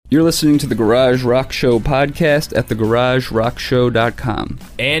You're listening to the Garage Rock Show podcast at thegaragerockshow.com.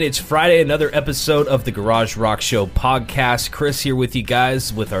 And it's Friday, another episode of the Garage Rock Show podcast. Chris here with you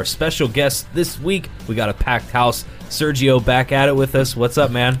guys with our special guest this week. We got a packed house. Sergio back at it with us. What's up,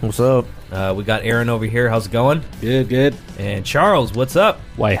 man? What's up? We got Aaron over here. How's it going? Good. And Charles, what's up?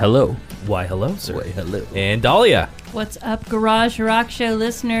 Why, hello. Why, hello, sir. Wait, hello. And Dahlia. What's up, Garage Rock Show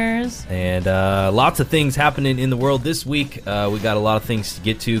listeners? And lots of things happening in the world this week. We got a lot of things to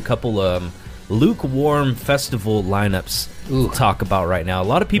get to. A couple lukewarm festival lineups to talk about right now. A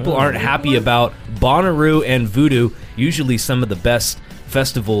lot of people aren't happy about Bonnaroo and Voodoo, usually some of the best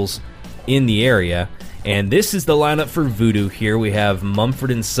festivals in the area. And this is the lineup for Voodoo here. We have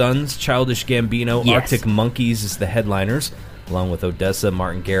Mumford & Sons, Childish Gambino, Yes. Arctic Monkeys as the headliners, along with Odessa,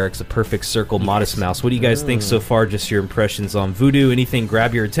 Martin Garrix, A Perfect Circle, Modest Mouse. What do you guys think so far? Just your impressions on Voodoo? Anything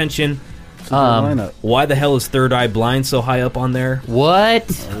grab your attention? Why the hell is Third Eye Blind so high up on there? What?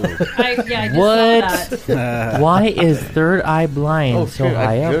 I just What? saw that. Why is Third Eye Blind so shit,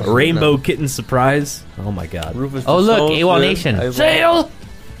 high up? Rainbow Kitten Surprise. Oh my god. Rufus Oh, the look, Soul AWOL Food. Nation. Sale!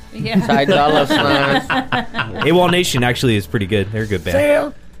 Yeah. Ty Dolla Sign. AWOL Nation actually is pretty good. They're a good band.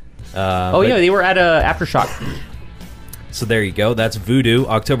 Sale! But- Yeah, they were at Aftershock. So there you go. That's Voodoo,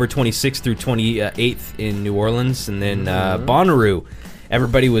 October 26th through 28th in New Orleans. And then Bonnaroo.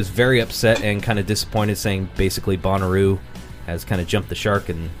 Everybody was very upset and kind of disappointed, saying basically Bonnaroo has kind of jumped the shark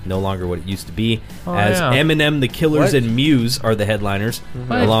and no longer what it used to be. yeah. Eminem, The Killers, What? and Muse are the headliners,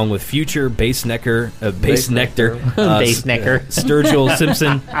 What? along with Future, Bass Nectar, Bass Nectar, Bass Necker. Sturgill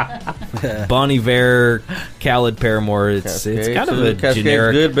Simpson, Bon Iver, Khaled, Paramore. It's kind of a Cascade's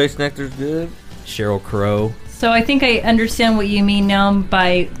generic good. Bass Nectar's good. Sheryl Crow. So I think I understand what you mean now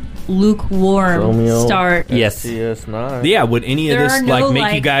by lukewarm Romeo. start. Yes. CS9. Yeah, would any of There this are no, make you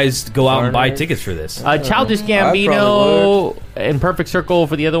like- guys go out and buy Carnage. tickets for this? Childish probably Gambino and Perfect Circle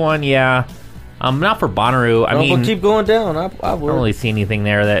for the other one, yeah. Not for Bonnaroo. I mean, but keep going down. I I would. don't really see anything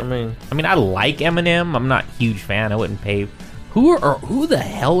there that. I mean- I like Eminem. I'm not a huge fan. I wouldn't pay. Who the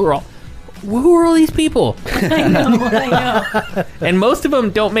hell are all? Who are all these people? I know. And most of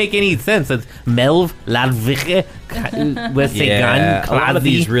them don't make any sense. It's Melv, Ladvige, Yeah, a lot of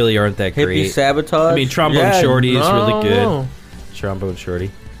these really aren't that Hippie great. Sabotage. I mean, Trombone Shorty is really good. no. Trombone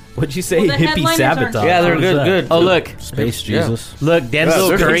Shorty. What'd you say? Well, the Hippie headliners Sabotage. aren't- Yeah, they're What was good. that? Good. Oh, look. Space Yeah. Jesus. Look,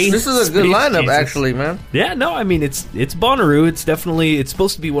 Denzel Curry. This is a good Space lineup, Jesus. actually, man. Yeah, no, I mean it's Bonnaroo. It's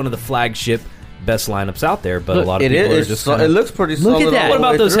supposed to be one of the flagship best lineups out there, but Look, a lot of It people are is. just It looks pretty Look solid. at that. all What the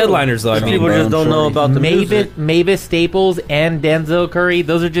about way those through. headliners though? I mean, People just don't know about the music. Mavis Staples and Denzel Curry.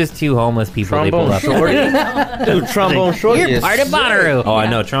 Those are just two homeless people they pulled Trombone up. Shorty. Dude, Trombone Shorty You're is part of Bonnaroo. oh, I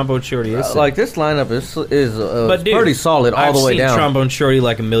know Trombone Shorty is like this lineup is but dude, pretty solid all I've the way seen down. Trombone Shorty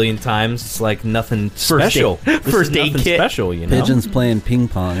like a million times. It's like nothing special. aid- This is first aid nothing kit. special, you know. Pigeons playing ping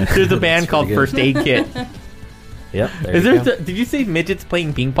pong. There's a band called First Aid Kit. Yep. Is there? Did you say midgets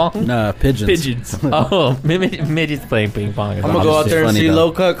playing ping pong? No, pigeons. Pigeons. Oh, midgets playing ping pong. I'm gonna go out there and Funny see though.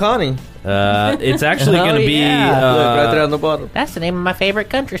 Low Cut Connie. It's actually Oh, going to be. yeah. Look right there on the bottom. That's the name of my favorite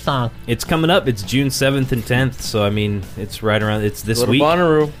country song. It's coming up. It's June 7th and 10th. So I mean, it's right around. It's this Go to week.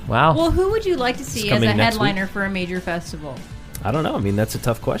 Bonnaroo. Wow. Well, who would you like to see as a coming next headliner for a major festival? I don't know. I mean, that's a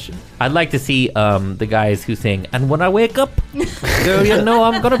tough question. I'd like to see the guys who sing "And When I Wake Up, Girl, You Know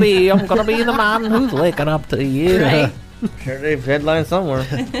I'm gonna be the man who's waking up to you." Right. Sure, they've headlined somewhere.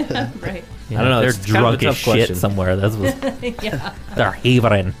 Right. Yeah, I don't know, They're it's kind of a drunk as tough shit question. somewhere. That's what Yeah. they're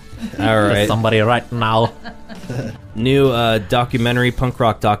heaving. All right. Somebody right now. New documentary, punk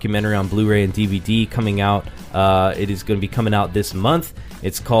rock documentary on Blu-ray and DVD coming out. It is going to be coming out this month.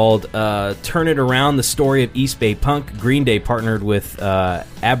 It's called Turn It Around, the story of East Bay punk. Green Day partnered with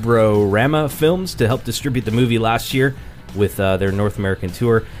Abrorama Films to help distribute the movie last year with their North American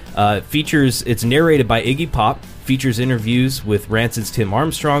tour. It's narrated by Iggy Pop, features interviews with Rancid's Tim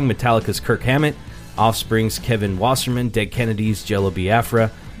Armstrong, Metallica's Kirk Hammett, Offspring's Kevin Wasserman, Dead Kennedys Jello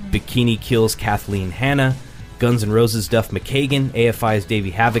Biafra, Bikini Kill's Kathleen Hanna, Guns N' Roses' Duff McKagan, AFI's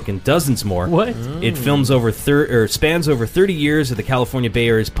Davey Havok, and dozens more. What? It films spans over 30 years of the California Bay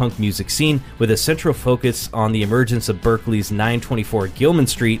Area's punk music scene, with a central focus on the emergence of Berkeley's 924 Gilman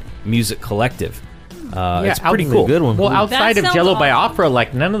Street Music Collective. It's pretty cool. Good one. Well, outside of sounds Jello awesome. Biafra,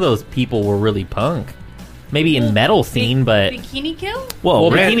 like none of those people were really punk. Maybe in metal scene, but Bikini Kill? Well,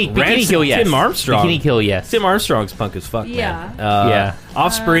 Bikini Kill, yes. Tim Armstrong. Bikini Kill, yes. Tim Armstrong's punk as fuck, Yeah. man. Yeah.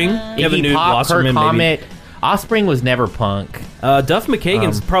 Offspring, Kevin Iggy Newt, Pop, Kirk Wasserman, maybe. Hammett. Offspring was never punk. Duff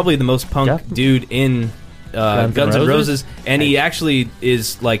McKagan's probably the most punk Duff- dude in Guns N' Roses? Roses, and he actually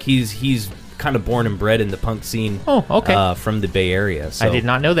is like he's kind of born and bred in the punk scene. Oh, okay. From the Bay Area. So. I did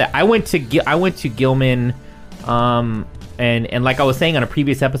not know that. I went to Gilman, and And like I was saying on a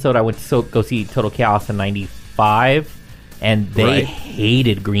previous episode, I went to go see Total Chaos in '95, and they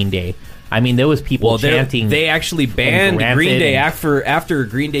hated Green Day. I mean, there was people chanting. They actually banned Green Day after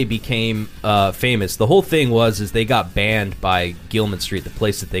Green Day became famous. The whole thing was they got banned by Gilman Street, the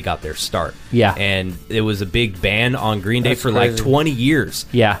place that they got their start. Yeah. And it was a big ban on Green Day That's for crazy. like 20 years.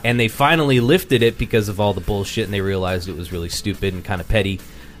 Yeah. And they finally lifted it because of all the bullshit, and they realized it was really stupid and kind of petty.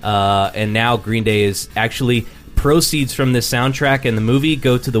 And now Green Day is actually... Proceeds from this soundtrack and the movie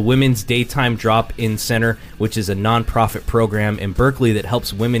go to the Women's Daytime Drop-In Center, which is a non-profit program in Berkeley that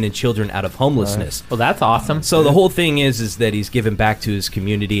helps women and children out of homelessness. Well, that's awesome. So the whole thing is that he's given back to his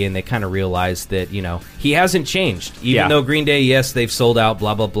community, and they kind of realize that, he hasn't changed. Even though Green Day, yes, they've sold out,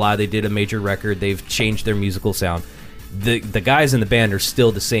 blah, blah, blah. They did a major record. They've changed their musical sound. The guys in the band are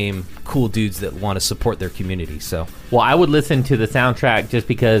still the same cool dudes that want to support their community. So, well, I would listen to the soundtrack just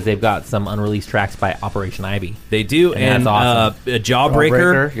because they've got some unreleased tracks by Operation Ivy. They do, and that's awesome. a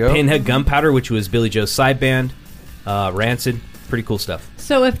Jawbreaker, Yep. Pinhead Gunpowder, which was Billy Joe's side band, Rancid, pretty cool stuff.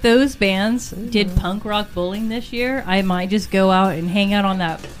 So if those bands did punk rock bowling this year, I might just go out and hang out on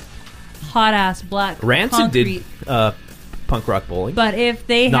that hot ass black Rancid concrete. did punk rock bowling. But if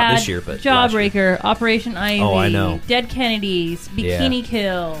they Not had this year, but last Jawbreaker, Operation Ivy, Oh, I know. Dead Kennedys, Bikini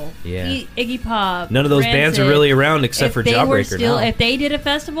Kill, Yeah. Iggy Pop, None of those bands are Rancid, really around except if for they were Jawbreaker still, now. If they did a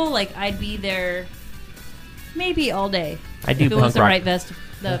festival, like I'd be there, maybe all day. I do if it was punk the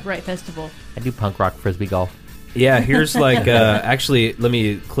rock. right festival. I do punk rock frisbee golf. Yeah, here's like actually, let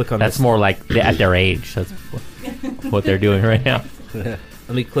me click on That's this. more like at their age. That's what they're doing right now. Let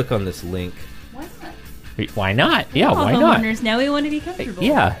me click on this link. Why not? Why not? Yeah, All why not? homeowners, now we want to be comfortable.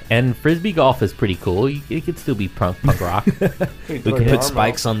 Yeah, and frisbee golf is pretty cool. It could still be punk rock. We can put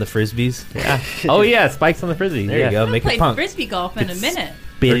spikes on the frisbees. Yeah. Oh yeah, spikes on the frisbee. There yeah. you go, I make it played punk. frisbee golf in a minute.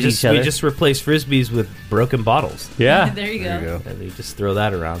 Beat Or each just, other. we just replace frisbees with broken bottles. yeah, There you go. And we just throw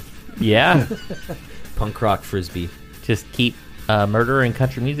that around. yeah. Punk rock frisbee. Just keep murder and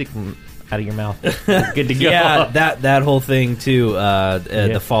country music out of your mouth. Good to go. Yeah, that whole thing too.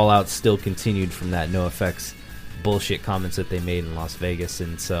 The fallout still continued from that NoFX bullshit comments that they made in Las Vegas,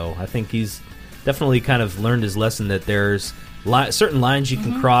 and so I think he's definitely kind of learned his lesson that there's certain lines you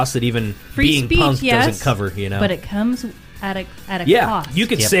can cross that even Free being speech, punk yes, doesn't cover. But it comes at a yeah, cost. you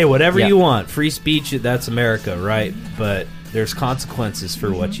can Yep. say whatever Yep. you want. Free speech, that's America, right? But there's consequences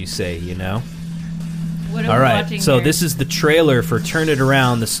for what you say. What are All we right, watching so here? this is the trailer for Turn It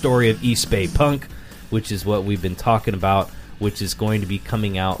Around, the story of East Bay Punk, which is what we've been talking about, which is going to be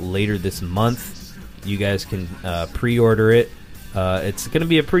coming out later this month. You guys can pre-order it. It's going to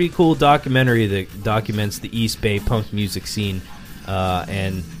be a pretty cool documentary that documents the East Bay punk music scene,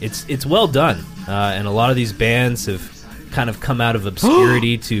 and it's well done. And a lot of these bands have kind of come out of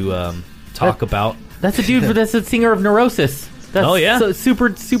obscurity to talk about. That's a dude. That's the singer of Neurosis. That's Oh, yeah? so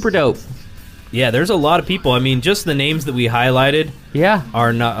super dope. Yeah, there's a lot of people. I mean, just the names that we highlighted Yeah.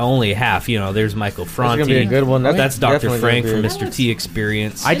 are not only half. There's Michael Franti. That's gonna be a good one. That's Dr. Definitely Frank gonna from be Mr. T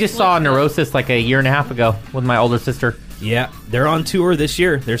Experience. I just saw Neurosis like a year and a half ago with my older sister. Yeah, they're on tour this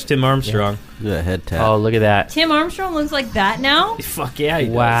year. There's Tim Armstrong. Do a head tap. Oh, look at that. Tim Armstrong looks like that now? Fuck yeah, he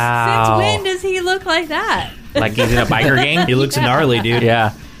does. Wow. Since when does he look like that? Like he's in a biker gang? He looks gnarly, dude.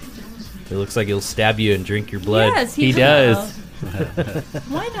 Yeah. He looks like he'll stab you and drink your blood. Yes, He will. does.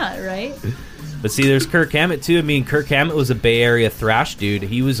 Why not, right? But see, there's Kirk Hammett, too. I mean, Kirk Hammett was a Bay Area thrash dude.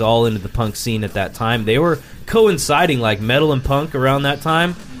 He was all into the punk scene at that time. They were coinciding, like, metal and punk around that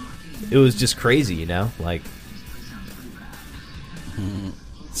time. It was just crazy, Like...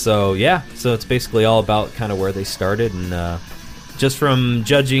 So, yeah. So it's basically all about kind of where they started. And just from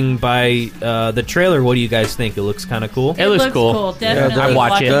judging by the trailer, what do you guys think? It looks kind of cool? It looks cool. Definitely I'd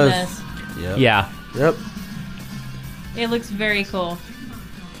watch it. watching Does. this. Yep. Yeah. Yep. It looks very cool.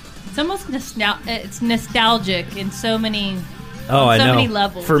 It's almost it's nostalgic in so many. Oh, I so know. many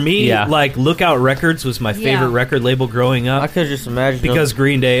levels. For me, Yeah. like, Lookout Records was my favorite Yeah. record label growing I up. could just imagine Because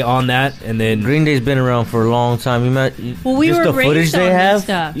Green Day on that, and then... Green Day's been around for a long time. Well, we just were the footage raised they on have. this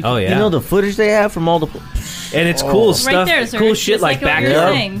stuff. Oh, yeah. You know the footage they have from all the. And it's cool stuff, there, sir. cool It's shit just like like what you're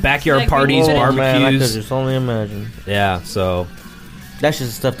saying. backyard Like parties, when you Oh, man, I could barbecues. just only imagine. Yeah, so That's just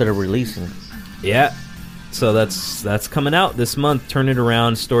the stuff that are releasing. yeah, so that's coming out this month. Turn It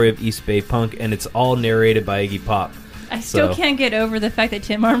Around, story of East Bay Punk, and it's all narrated by Iggy Pop. I still So- can't get over the fact that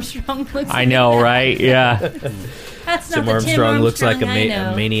Tim Armstrong looks. I like know, that. right? Yeah. That's Tim not the Armstrong looks like a I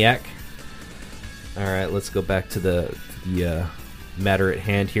know. maniac. All right, let's go back to the matter at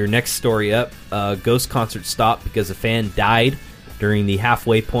hand here. Next story up: Ghost concert stopped because a fan died during the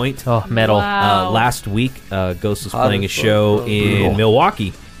halfway point. Oh, metal. Wow. Last week, Ghost was Hot playing a as fuck, show bro. in Brutal.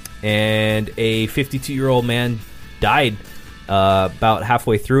 Milwaukee, and a 52-year-old man died About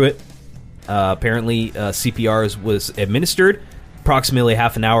halfway through it, apparently CPR was administered. Approximately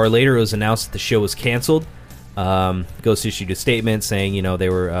half an hour later, it was announced that the show was canceled. Ghost issued a statement saying, they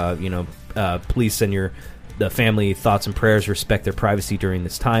were, please send the family thoughts and prayers, respect their privacy during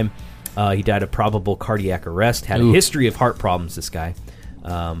this time. He died of probable cardiac arrest, had a history of heart problems, this guy.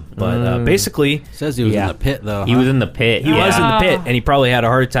 Basically... Says he was in the pit, though. He was in the pit. He was in the pit, and he probably had a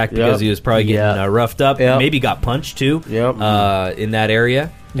heart attack because he was probably getting roughed up. Yep. Maybe got punched, too, in that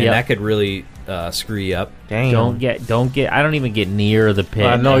area. And that could really screw you up. Damn. Don't get. I don't even get near the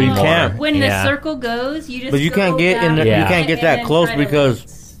pit. No, you anymore. can't. When the circle goes, you just. But you can't go get in back there. You can't get and that then close try to,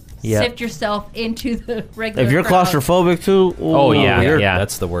 because sift yourself into the regular. if you're crowd. claustrophobic too,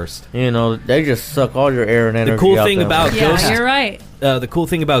 That's the worst. They just suck all your air and energy. The cool out thing there. about Ghost, you're right. The cool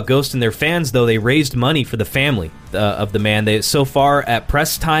thing about Ghost and their fans, though, they raised money for the family of the man. So far at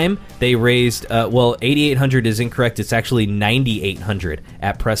press time, they raised 8,800 is incorrect. It's actually 9,800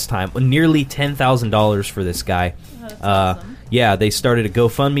 at press time. Nearly $10,000 for this guy. That's awesome. Yeah, they started a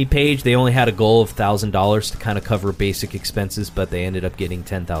GoFundMe page. They only had a goal of $1,000 to kind of cover basic expenses, but they ended up getting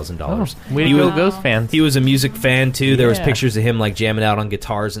 $10,000. Way to go, Ghost fans. He was a music fan too. There was Yeah. pictures of him like jamming out on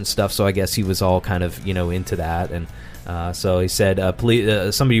guitars and stuff. So I guess he was all kind of into that. And so he said,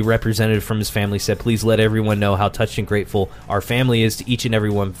 please, somebody represented from his family said, please let everyone know how touched and grateful our family is to each and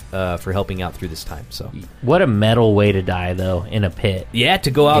everyone for helping out through this time. So what a metal way to die, though, in a pit. yeah,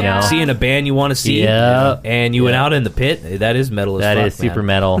 to go out and seeing a band you want to see, and you went out in the pit. That is metal. As That fuck, is super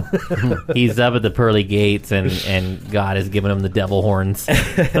metal. He's up at the pearly gates, and God has given him the devil horns.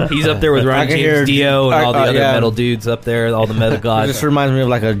 He's up there with Ryan can James hear- Dio and all the other yeah. metal dudes up there, all the metal It gods, just reminds me of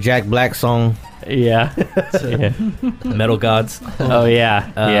like a Jack Black song. Yeah. metal gods. Oh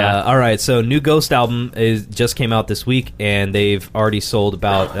yeah. Yeah. All right, so new Ghost album just came out this week, and they've already sold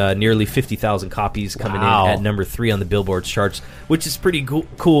about nearly 50,000 copies, coming in at number 3 on the Billboard charts, which is pretty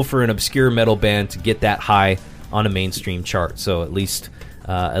cool for an obscure metal band to get that high on a mainstream chart. So at least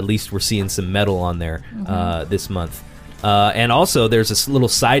we're seeing some metal on there this month. And also, there's a little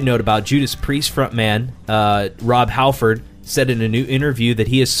side note about Judas Priest frontman Rob Halford. Said in a new interview that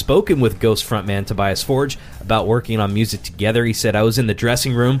he has spoken with Ghost frontman Tobias Forge about working on music together. He said, I was in the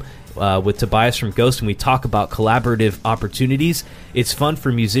dressing room with Tobias from Ghost, and we talk about collaborative opportunities. It's fun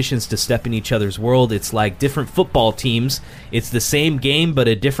for musicians to step in each other's world. It's like different football teams. It's the same game, but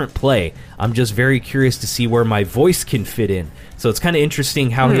a different play. I'm just very curious to see where my voice can fit in. So it's kind of interesting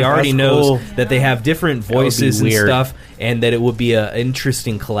how he already knows that they have different voices and stuff, and that it would be an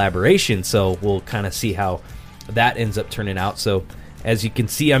interesting collaboration. So we'll kind of see how that ends up turning out. So as you can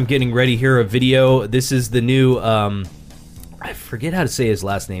see, I'm getting ready here a video. This is the new I forget how to say his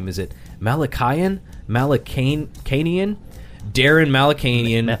last name. Is it Malakanian? Darren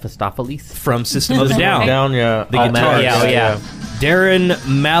Malakanian Mephistopheles from System of a Down. Yeah. The guitarist. yeah. Darren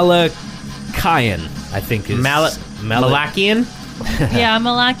Malakayan, I think is Malakian. Yeah,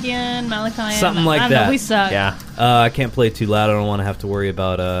 Malakian, Malachian. Something like I don't know, that. we suck. Yeah. I can't play it too loud. I don't want to have to worry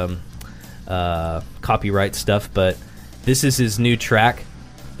about copyright stuff, but this is his new track.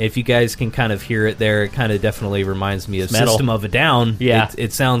 If you guys can kind of hear it there, it kind of definitely reminds me of Metal. System of a Down. Yeah.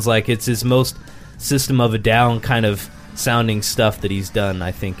 It sounds like it's his most System of a Down kind of sounding stuff that he's done,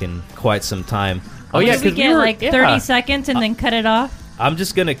 I think, in quite some time. Oh yeah, Should we because get like 30 seconds and then cut it off? I'm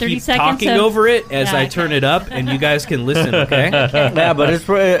just going to 30 keep seconds talking of- over it as Yeah, I okay. turn it up, and you guys can listen, okay? Yeah, but it's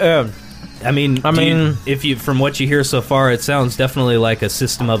I mean, if you from what you hear so far, it sounds definitely like a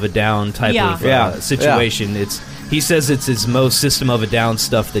System of a Down type Yeah. of Yeah. situation. He says it's his most System of a Down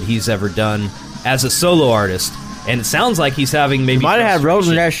stuff that he's ever done as a solo artist, and it sounds like he's having maybe might have had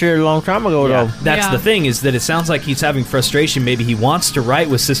Rosen frustration. that shit a long time ago though. That's Yeah. the thing, is that it sounds like he's having frustration. Maybe he wants to write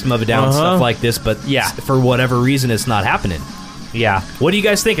with System of a Down stuff like this, but for whatever reason, it's not happening. Yeah. What do you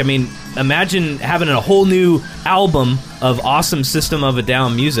guys think? I mean, imagine having a whole new album of awesome System of a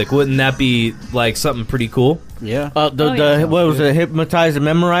Down music. Wouldn't that be like something pretty cool? Yeah. What was it? Hypnotized and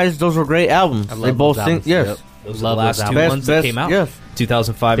Memorized. Those were great albums. love They both those sing. albums. Yes, Yep. Those are Love the last those two albums. ones that Best- came out. yes.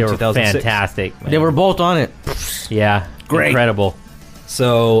 2005 They and were 2006. fantastic. Man. they were both on it. Yeah. Great. Incredible.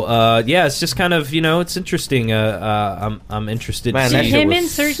 So yeah, it's just kind of it's interesting. I'm interested Man, to that see. shit Him was and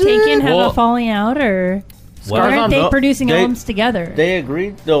Serge Taken have Well, a falling out, or What? aren't they No, producing they- albums together? They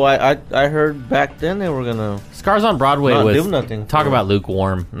agreed though. I heard back then they were gonna. Scars on Broadway Not was do nothing talk for about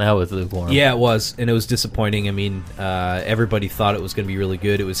lukewarm. That was lukewarm. Yeah, it was, and it was disappointing. I mean, everybody thought it was going to be really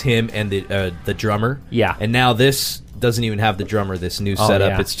good. It was him and the drummer. Yeah. And now this doesn't even have the drummer. This new Oh, setup.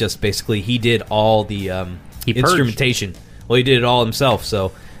 yeah. It's just basically he did all the He purged. instrumentation. Well, he did it all himself.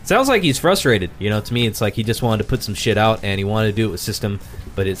 So Sounds like he's frustrated. To me, it's like he just wanted to put some shit out, and he wanted to do it with System,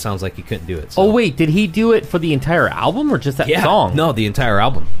 but it sounds like he couldn't do it. So. Oh wait, did he do it for the entire album or just that song? No, the entire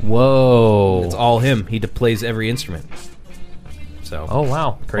album. Whoa. It's all him. He plays every instrument. So. Oh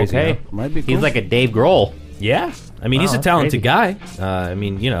wow. Crazy. Okay. Might be cool. He's like a Dave Grohl. Yeah. I mean, he's a Wow, talented crazy. guy.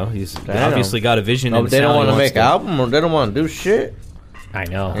 He's obviously got a vision. No, and but they don't want to make an album, or they don't want to do shit. I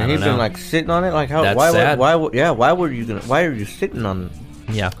know. And he's been like sitting on it. Like how? That's why? sad. Why are you sitting on it?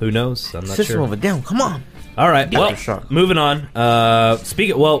 Yeah, who knows? I'm not System sure. of a Down. Come on. All right, well, Aftershock. moving on.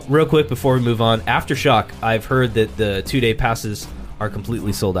 Real quick before we move on, Aftershock, I've heard that the 2-day passes are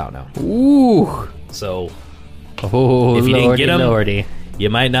completely sold out now. Ooh. So Oh, if you didn't get 'em, Lordy. you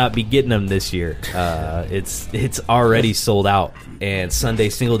might not be getting them this year. It's already sold out, and Sunday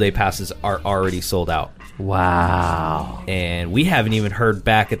single day passes are already sold out. Wow. And we haven't even heard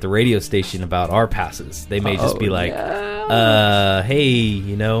back at the radio station about our passes. They may just be like, hey,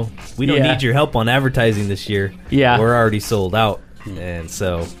 we don't Yeah. need your help on advertising this year. Yeah. We're already sold out. And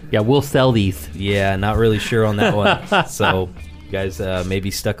so, Yeah, we'll sell these. yeah, not really sure on that one. So, you guys may be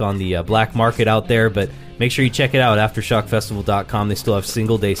stuck on the black market out there, but make sure you check it out, aftershockfestival.com. They still have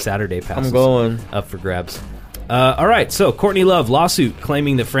single-day Saturday passes I'm going. up for grabs. All right, so Courtney Love lawsuit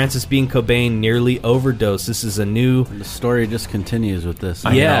claiming that Frances Bean Cobain nearly overdosed. This is a new... The story just continues with this.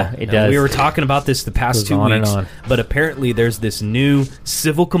 I know, it does. We were talking about this the past Goes 2 on and weeks, on. but apparently there's this new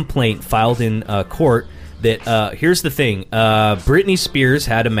civil complaint filed in court that, here's the thing, Britney Spears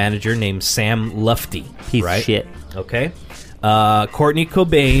had a manager named Sam Lufty. Piece right? of shit. Okay. Courtney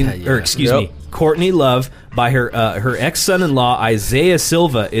Cobain, or excuse me, Courtney Love, by her ex-son-in-law Isaiah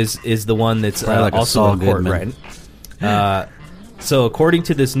Silva is the one that's Probably like a also Saul in court, Goodman. right? So according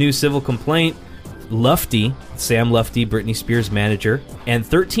to this new civil complaint, Lufty, Sam Lufty, Britney Spears' manager, and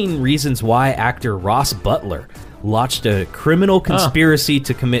 13 Reasons Why actor Ross Butler launched a criminal conspiracy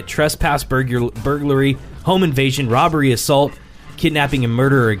to commit trespass, burglary, home invasion, robbery, assault, kidnapping, and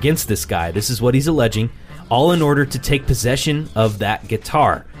murder against this guy. This is what he's alleging, all in order to take possession of that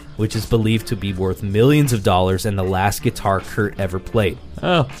guitar, which is believed to be worth millions of dollars and the last guitar Kurt ever played.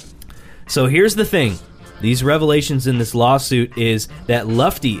 Oh. So here's the thing. These revelations in this lawsuit is that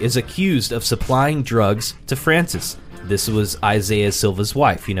Lufty is accused of supplying drugs to Frances. This was Isaiah Silva's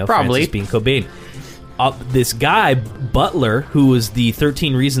wife, Probably. Frances Bean Cobain. This guy, Butler, who was the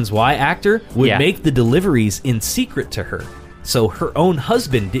 13 Reasons Why actor, would Yeah. make the deliveries in secret to her. So her own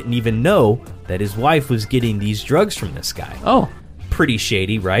husband didn't even know that his wife was getting these drugs from this guy. Oh. Pretty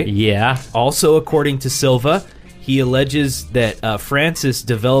shady, right? Yeah. Also, according to Silva, he alleges that Frances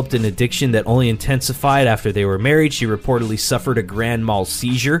developed an addiction that only intensified after they were married. She reportedly suffered a grand mal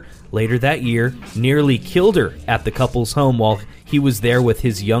seizure later that year, nearly killed her at the couple's home while he was there with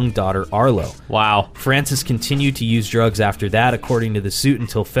his young daughter, Arlo. Wow. Frances continued to use drugs after that, according to the suit,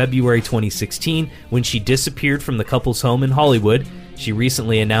 until February 2016, when she disappeared from the couple's home in Hollywood. She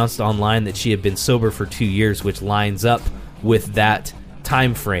recently announced online that she had been sober for 2 years, which lines up with that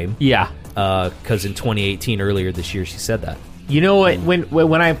time frame. Yeah. Because in 2018, earlier this year, she said that. You know what?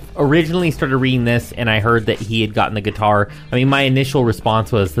 When I originally started reading this and I heard that he had gotten the guitar, I mean, my initial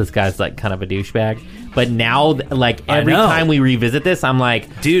response was, "This guy's like kind of a douchebag." But now, like every know. time we revisit this, I'm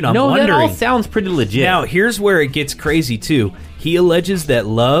like, Dude, I'm no, that all wondering. sounds pretty legit. Now, here's where it gets crazy, too. He alleges that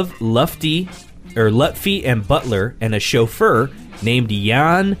Lutfi, and Butler and a chauffeur named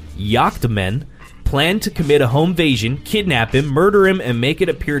Jan Yachtman planned to commit a home invasion, kidnap him, murder him, and make it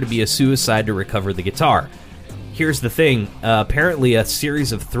appear to be a suicide to recover the guitar. Here's the thing. Apparently, a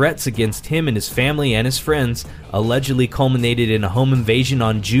series of threats against him and his family and his friends allegedly culminated in a home invasion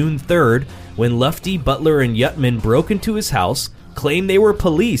on June 3rd when Lufty, Butler, and Yutman broke into his house, claimed they were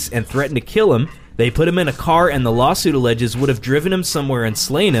police, and threatened to kill him. They put him in a car, and the lawsuit alleges would have driven him somewhere and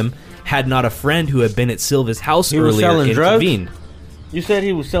slain him had not a friend who had been at Silva's house He was earlier selling drugs? intervened. You said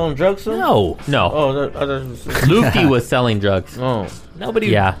he was selling drugs, son? No. Oh, Lufty was selling drugs. oh. Nobody.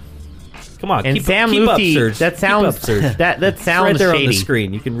 Yeah. Come on. And keep Sam up, Lufty, Serge. that Keep sounds up, Serge. that sounds right there shady. on the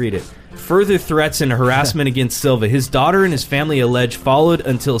screen. You can read it. Further threats and harassment against Silva. His daughter and his family allege followed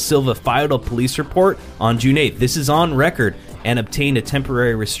until Silva filed a police report on June 8th. This is on record, and obtained a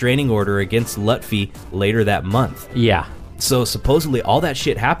temporary restraining order against Lutfi later that month. Yeah. So supposedly all that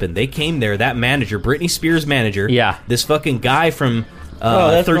shit happened. They came there, that manager, Britney Spears' manager, Yeah. this fucking guy from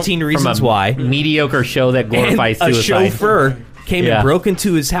that's 13 from Reasons From a Why. mediocre show that And glorifies a suicide. chauffeur came Yeah. and broke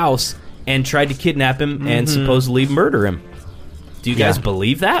into his house and tried to kidnap him and supposedly murder him. Do you guys Yeah.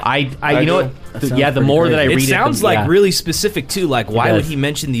 believe that? I you know do. what? That sounds Yeah, the pretty more that I crazy. read it it, sounds the, like yeah. really specific too. Like, why would does. he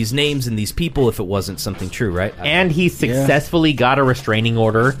mention these names and these people if it wasn't something true, right? And he successfully got a restraining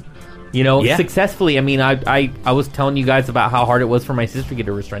order You know, Yeah. successfully. I mean, I was telling you guys about how hard it was for my sister to get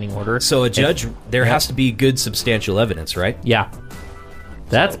a restraining order. So a judge, there has to be good substantial evidence, right? Yeah.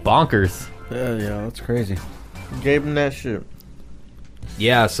 That's bonkers. Yeah, that's crazy. Gave him that shit.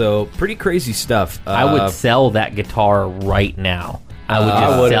 Yeah, so pretty crazy stuff. I would sell that guitar right now. I would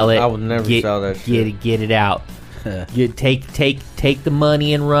just sell it. I would never sell that shit. Get it out. Take the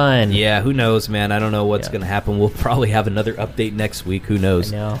money and run. Yeah, who knows, man? I don't know what's going to happen. We'll probably have another update next week. Who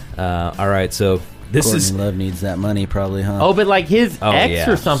knows? I know. All right, so this Courtney is... Love needs that money, probably, huh? Oh, but like his ex yeah.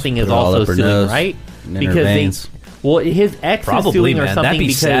 or something is Put it all also up her suing, nose right? and in her veins. His ex is Probably, suing or man. something That'd be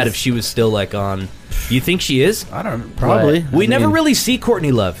because sad if she was still like on... You think she is? I don't probably. We I never mean, really see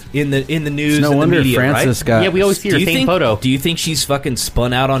Courtney Love in the news. It's no and wonder the media, Francis right? got. Yeah, we always see her same photo. Do you think she's fucking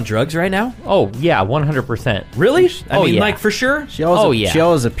spun out on drugs right now? Oh yeah, 100%. Really? I mean, yeah. like for sure. She always, Oh, yeah. She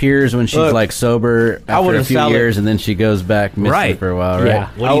always appears when she's Look, like sober I after a wouldn't few sell it. years, and then she goes back missing Right. for a while, right? Yeah.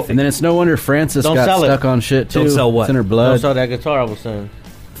 What do you think? And then it's no wonder Francis Don't got sell it. stuck on shit too. Don't sell what? It's in her Don't blood. sell that guitar. I was saying.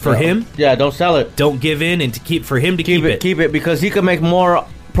 For him, Yeah, don't sell it. don't give in and to keep for him to keep it. Keep it because he could make more.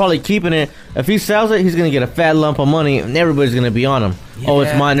 Probably keeping it. If he sells it, he's gonna get a fat lump of money, and everybody's gonna be on him. Oh,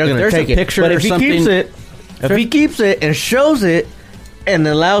 it's mine. They're If gonna there's a take it. picture But or if he something- keeps it, and shows it, and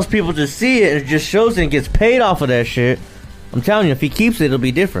allows people to see it, and just shows it and gets paid off of that shit, I'm telling you, if he keeps it, it'll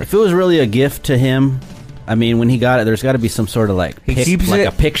be different. If it was really a gift to him, I mean, when he got it, there's got to be some sort of like, He keeps like it,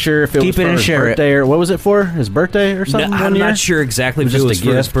 a picture. If it keep was it for and his share it. birthday, or what was it for? His birthday or something? No, one I'm year? not sure exactly if it Just was a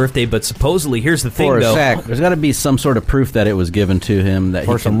for his gift? birthday, but supposedly, here's the thing, For a though. sack. There's got to be some sort of proof that it was given to him that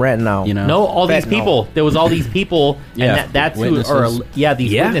For he some can, retinol. You know, No, all these Fentanyl. people. There was all these people, Yeah, and that's who. witnesses. Or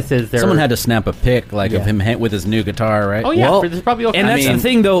these Yeah. witnesses. someone had to snap a pic like of Yeah. him with his new guitar, right? Oh yeah, Well, there's probably all And kinds that's of the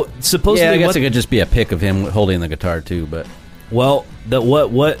thing, though. Supposedly, Yeah, I guess what, it could just be a pic of him holding the guitar too, but well,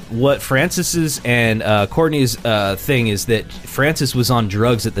 what Francis's and Courtney's thing is that Francis was on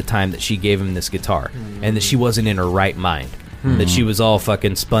drugs at the time that she gave him this guitar, and that she wasn't in her right mind. That she was all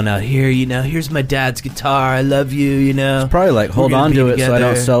fucking spun out. Here, here's my dad's guitar. I love you. probably like hold We're gonna on be to it so I don't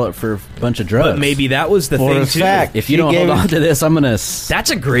together. sell it for a bunch of drugs. But maybe that was the For thing a too. sack. if you She don't hold gave on it- to this, I'm gonna.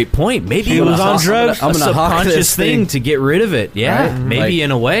 That's a great point. Maybe She it was on drugs? I'm gonna hawk subconscious this thing thing. to get rid of it. Yeah, Right? maybe Like-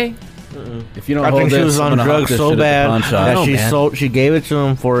 in a way. If you don't I hold think this, she was I'm on gonna hawk drugs this so shit at the bad pawn shop. that know, man. she gave it to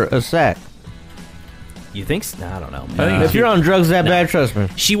him for a sack. You think? I don't know. Man. If you're on drugs that bad, trust me.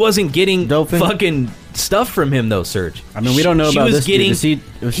 She wasn't getting Doping? fucking stuff from him though, Serge. I mean, we don't know She about was this dude. getting. Is he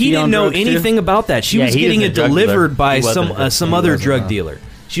he on didn't know drugs, too? anything about that. She Yeah, was he getting isn't it a drug delivered dealer. by He wasn't a drug some dealer. other He wasn't, drug huh? dealer.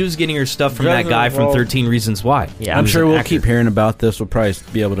 She was getting her stuff from Drugs that guy are from involved. 13 Reasons Why. Yeah, I'm Who's sure an we'll actor. keep hearing about this. We'll probably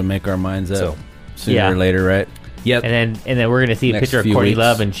be able to make our minds up So, sooner yeah. or later, right? Yep. And then we're gonna see a Next picture of few Courtney weeks.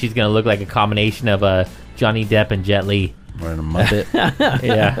 Love, and she's gonna look like a combination of Johnny Depp and Jet Li. We're in a Muppet.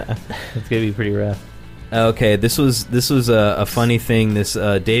 Yeah, it's gonna be pretty rough. Okay, this was a funny thing. This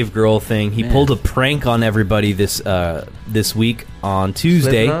Dave Grohl thing. He Man. pulled a prank on everybody this week on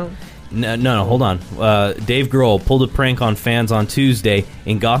Tuesday. Slipknot? No, hold on. Dave Grohl pulled a prank on fans on Tuesday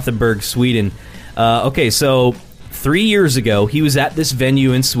in Gothenburg, Sweden. Okay, so 3 years ago, he was at this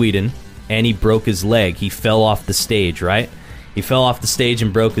venue in Sweden, and he broke his leg. He fell off the stage, right? He fell off the stage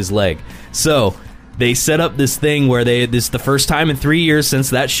and broke his leg. So they set up this thing where this is the first time in 3 years since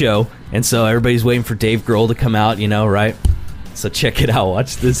that show, and so everybody's waiting for Dave Grohl to come out, right? So check it out.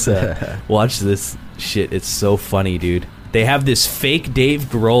 Watch this. Watch this shit. It's so funny, dude. They have this fake Dave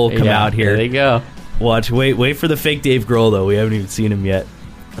Grohl come Yeah, out here. There you go. Watch. Wait for the fake Dave Grohl though. We haven't even seen him yet.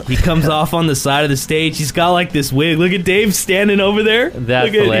 He comes off on the side of the stage. He's got like this wig. Look at Dave standing over there. That's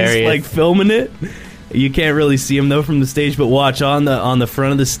Look at hilarious. He's like filming it. You can't really see him though from the stage, but watch on the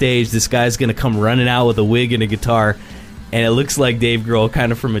front of the stage. This guy's gonna come running out with a wig and a guitar, and it looks like Dave Grohl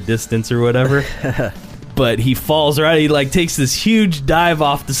kind of from a distance or whatever. But he falls right. He like takes this huge dive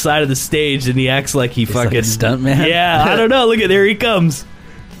off the side of the stage, and he acts like he like fucking a stuntman? Yeah, I don't know. Look at there he comes.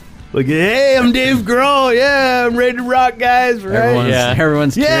 Look at hey, I'm Dave Grohl. Yeah, I'm ready to rock, guys. Right?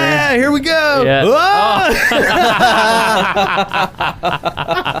 Everyone's cheering. Yeah, here we go. Yeah. Ah!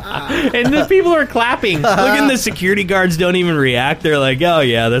 And the people are clapping. Look at the security guards don't even react. They're like, oh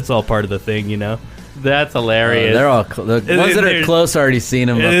yeah, that's all part of the thing, That's hilarious. They're all the ones then that are there's- close already seen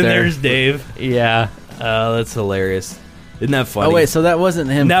him And up then there. there's Dave. yeah. Oh, that's hilarious. Isn't that funny? Oh wait, so that wasn't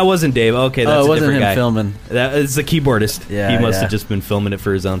him. that wasn't Dave. Okay, that's oh, it a wasn't different him guy. filming. That is the keyboardist. Yeah, he must yeah. have just been filming it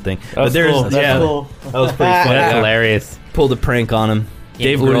for his own thing. But That's there's cool. That's yeah, cool. that was pretty funny. That's Yeah. hilarious. Pulled a prank on him.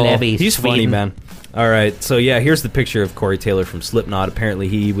 Dave Blue Grohl. Levy, He's funny, Sweden. man. All right, so yeah, here's the picture of Corey Taylor from Slipknot. Apparently,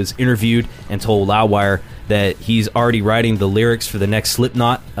 he was interviewed and told Loudwire that he's already writing the lyrics for the next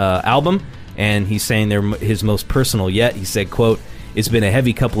Slipknot album, and he's saying they're his most personal yet. He said, quote, "It's been a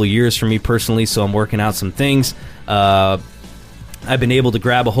heavy couple of years for me personally, so I'm working out some things. I've been able to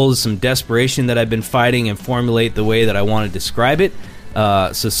grab a hold of some desperation that I've been fighting and formulate the way that I want to describe it.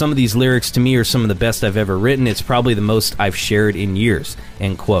 So some of these lyrics to me are some of the best I've ever written. It's probably the most I've shared in years,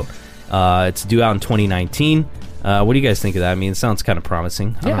 end quote. It's due out in 2019. What do you guys think of that? I mean, it sounds kind of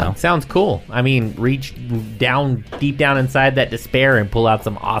promising. I don't know. Sounds cool. I mean, reach down deep down inside that despair and pull out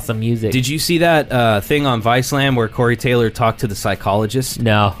some awesome music. Did you see that thing on Viceland where Corey Taylor talked to the psychologist?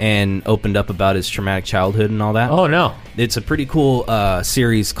 No. And opened up about his traumatic childhood and all that? Oh, no. It's a pretty cool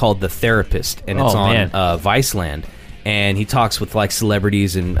series called The Therapist, and it's on Viceland. And he talks with like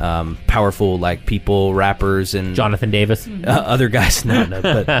celebrities and powerful like people, rappers, and Jonathan Davis, other guys. No,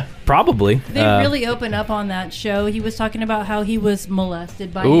 but probably They really open up on that show. He was talking about how he was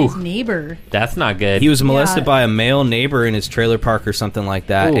molested by his neighbor. That's not good. He was molested by a male neighbor in his trailer park or something like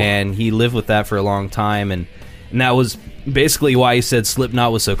that, Ooh. and he lived with that for a long time, and that was basically why he said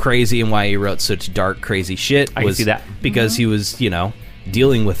Slipknot was so crazy and why he wrote such dark, crazy shit. I can see that. Because he was,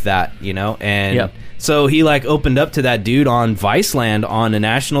 dealing with that, and Yep. so he like opened up to that dude on Viceland on a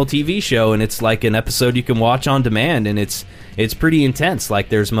national TV show, and it's like an episode you can watch on demand, and it's pretty intense. Like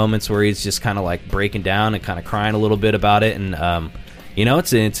there's moments where he's just kind of like breaking down and kind of crying a little bit about it, and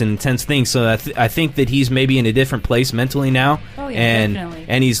it's an intense thing. So I think that he's maybe in a different place mentally now. Oh, yeah, and definitely.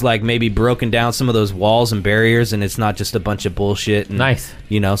 and he's like maybe broken down some of those walls and barriers, and it's not just a bunch of bullshit. And, Nice.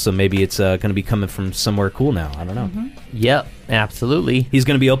 So maybe it's going to be coming from somewhere cool now. I don't know. Mm-hmm. Yep, absolutely. He's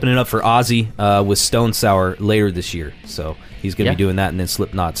going to be opening up for Ozzy with Stone Sour later this year. So he's going to be doing that, and then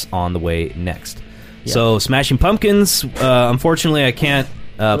Slipknot's on the way next. Yeah. So Smashing Pumpkins, unfortunately I can't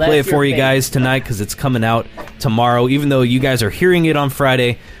play it for you guys tonight because it's coming out tomorrow. Even though you guys are hearing it on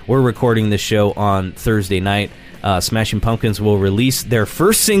Friday, we're recording this show on Thursday night. Smashing Pumpkins will release their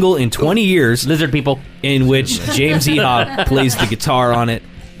first single in 20 years, Lizard people. in which James Enoch plays the guitar on it.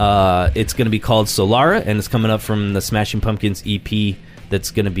 It's going to be called Solara, and it's coming up from the Smashing Pumpkins EP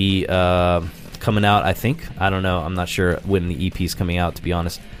that's going to be coming out, I think. I don't know. I'm not sure when the EP is coming out, to be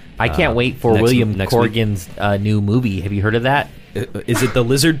honest. I can't wait for next William week. Corgan's new movie. Have you heard of that? Is it the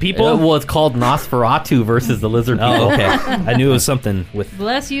Lizard People? Well, it's called Nosferatu versus the Lizard People. Oh, okay. I knew it was something with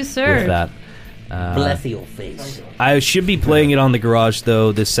Bless you, sir. that. Bless your face. I should be playing it on the Garage,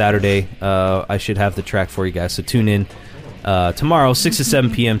 though, this Saturday. I should have the track for you guys, so tune in tomorrow, 6 to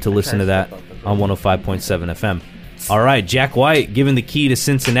 7 p.m. to listen to that on 105.7 FM. All right, Jack White given the key to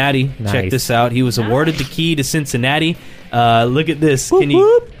Cincinnati. Nice. Check this out. He was awarded the key to Cincinnati. Look at this. Can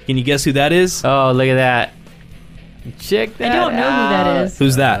you guess who that is? Oh, look at that. Check that I don't know who that is.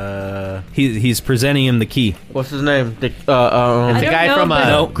 Who's that? He's presenting him the key. What's his name? The don't guy know, from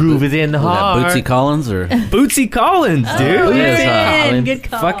but- Groove is in the Heart. Bootsy Collins or Bootsy Collins, dude. Oh, Yes, man, good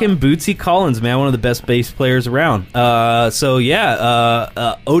call. Fucking Bootsy Collins, man, one of the best bass players around. Otis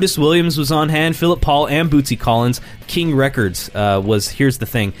Williams was on hand, Philip Paul, and Bootsy Collins. King Records here's the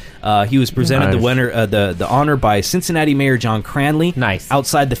thing. He was presented Nice. the winner, the honor by Cincinnati Mayor John Cranley. Nice.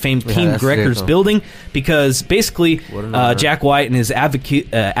 Outside the famed King that's Records sick, though. building, because basically an honor. Jack White and his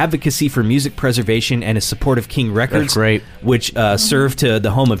advocacy for music preservation and his support of King Records, great. which served to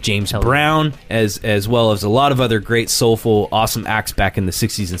the home of James Brown as well as a lot of other great soulful, awesome acts back in the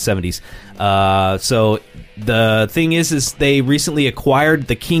 60s and 70s. So the thing is they recently acquired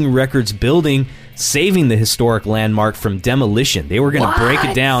the King Records building, saving the historic landmark from demolition. They were going to break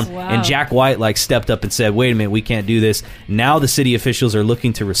it down, Wow. and Jack White stepped up and said, "Wait a minute, we can't do this." Now the city officials are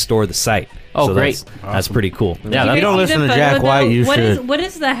looking to restore the site. Oh, So great. That's pretty cool. Yeah, If you don't listen to Jack White, you should. What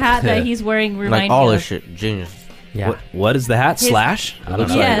is the hat that he's wearing remind Like all you this of? shit. Genius. Yeah. What is the hat? His- Slash? I don't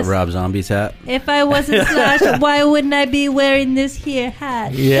looks know. Yes. like Rob Zombie's hat. If I wasn't Slash, why wouldn't I be wearing this here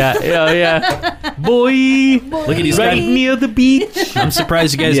hat? Yeah. Boy. Look at these Right guys. near the beach. I'm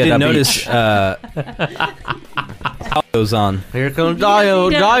surprised you guys Yeah, didn't that notice how it goes on. Here comes Dio.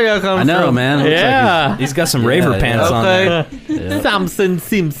 Dio comes I know, through. man. Looks Yeah. He's got some raver Yeah, pants on there. Okay. Samson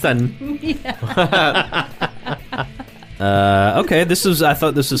Simpson. Okay, I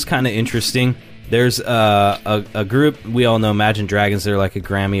thought this was kind of interesting. There's a group, we all know Imagine Dragons, they're like a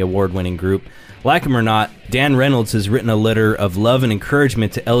Grammy award-winning group. Like him or not, Dan Reynolds has written a letter of love and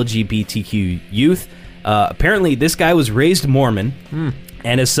encouragement to LGBTQ youth. Apparently, this guy was raised Mormon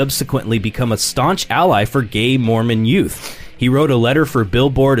and has subsequently become a staunch ally for gay Mormon youth. He wrote a letter for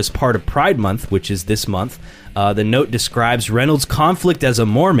Billboard as part of Pride Month, which is this month. The note describes Reynolds' conflict as a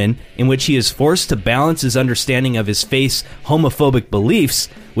Mormon, in which he is forced to balance his understanding of his faith's homophobic beliefs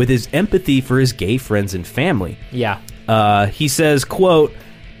with his empathy for his gay friends and family. Yeah. He says, quote,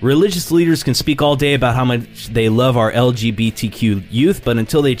 "Religious leaders can speak all day about how much they love our LGBTQ youth, but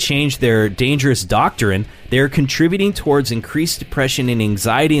until they change their dangerous doctrine, They are contributing towards increased depression and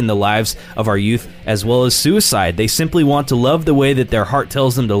anxiety in the lives of our youth, as well as suicide. They simply want to love the way that their heart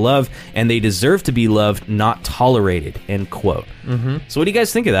tells them to love, and they deserve to be loved, not tolerated. End quote. Mm-hmm. So what do you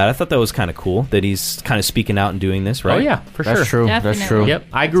guys think of that? I thought that was kind of cool that he's kind of speaking out and doing this, right? Oh yeah, for That's sure. true. Definitely. That's true. Yep,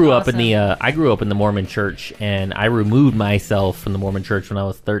 I grew up in the Mormon Church, and I removed myself from the Mormon Church when I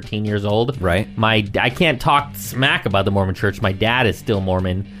was 13 years old. Right. I can't talk smack about the Mormon Church. My dad is still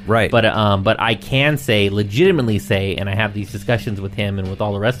Mormon. Right. But I can legitimately say, and I have these discussions with him and with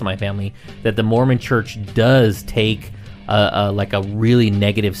all the rest of my family, that the Mormon Church does take a really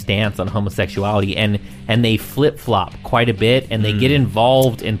negative stance on homosexuality, and they flip-flop quite a bit, and they get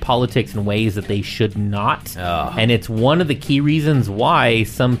involved in politics in ways that they should not. And it's one of the key reasons why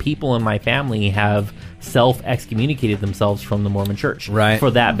some people in my family have self-excommunicated themselves from the Mormon Church. Right. For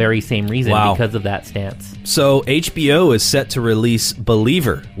that very same reason, Wow. because of that stance. So HBO is set to release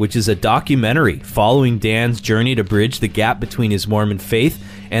Believer, which is a documentary following Dan's journey to bridge the gap between his Mormon faith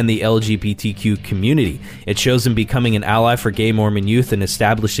and the LGBTQ community. It shows him becoming an ally for gay Mormon youth and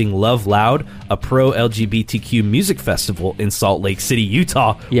establishing Love Loud, a pro-LGBTQ music festival in Salt Lake City,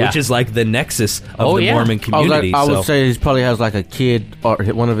 Utah, Yeah. which is like the nexus of the Mormon community. I So- would say he probably has like a kid, or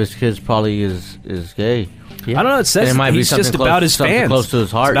one of his kids probably is gay. Yeah. I don't know. It says And it might be he's just something about close- his something fans. close to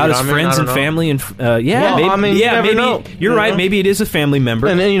his heart, It's about you his know what I mean? friends I and don't know. family, and Well, I mean, you never maybe know. you're You right. know? Maybe it is a family member,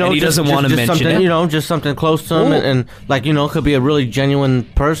 And then, he doesn't want to mention something, it. just something close to him, and like it could be a really genuine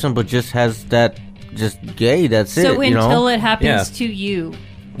person, but just has that just gay. That's it. So until it happens Yeah. to you,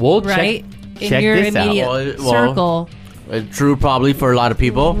 Well, right? check in your this out. immediate Well, circle. True, probably for a lot of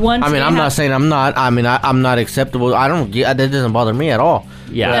people. Once I mean, they I'm have- not saying I'm not. I mean, I'm not acceptable. I don't get that. Doesn't bother me at all.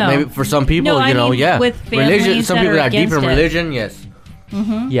 Yeah. But No. maybe for some people, No, I mean, yeah. with religion. families Some that people are that are deep in against it. religion, yes.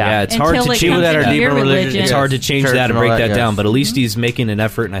 Yeah, it's hard Until to it change comes that are to deep your in religion. religion. It's hard to change Church that and and all break that, that yes. down, but at least he's making an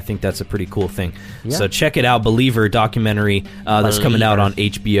effort, and I think that's a pretty cool thing. So check it out, Believer documentary that's coming out on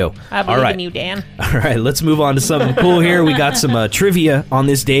HBO. I believe in you, Dan. All right, let's move on to something cool here. We got some trivia on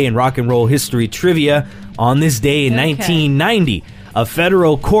this day in rock and roll history. Trivia on this day in Okay. 1990. A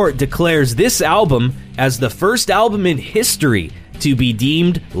federal court declares this album as the first album in history to be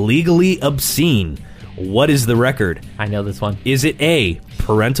deemed legally obscene. What is the record? I know this one. Is it A,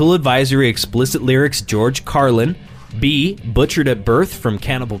 Parental Advisory Explicit Lyrics, George Carlin, B, Butchered at Birth from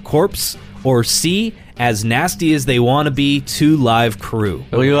Cannibal Corpse, or C, As Nasty as They Want to Be, 2 Live Crew?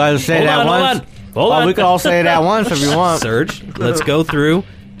 Well, you guys say Hold that on, hold once. on. Hold on. We can all say that once if you want. Surge, let's go through.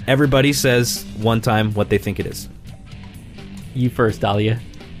 Everybody says one time what they think it is. You first, Dahlia.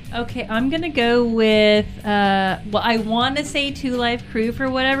 Okay, I'm gonna go with. Well, I want to say 2 Live Crew for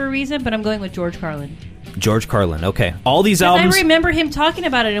whatever reason, but I'm going with George Carlin. George Carlin. Okay. All these 'Cause albums. I remember him talking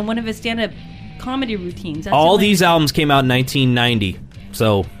about it in one of his stand-up comedy routines. That's All the only- these albums came out in 1990.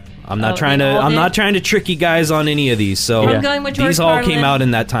 So I'm not Oh, trying they to. all I'm did? not trying to trick you guys on any of these. So I'm going with George these all came Carlin. out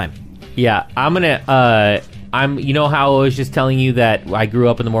in that time. Yeah, I'm gonna. You know how I was just telling you that I grew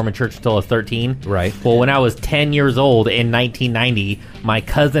up in the Mormon Church until I was 13. Right. Well, when I was 10 years old in 1990, my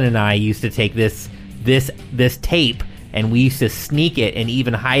cousin and I used to take this tape, and we used to sneak it and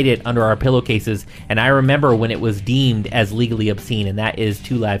even hide it under our pillowcases. And I remember when it was deemed as legally obscene, and that is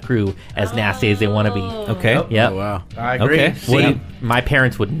 2 Live Crew, As Nasty as They Want to Be. Okay. Yep. Oh, wow. I agree. Okay. See, What do you- my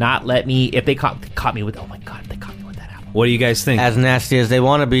parents would not let me if they caught me with. Oh my god, they caught me with that album. What do you guys think? As nasty as they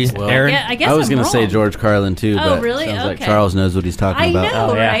want to be. Aaron? Yeah, I guess I was I'm going to say wrong. George Carlin too, Oh, but really? sounds like Okay. Charles knows what he's talking I about. know,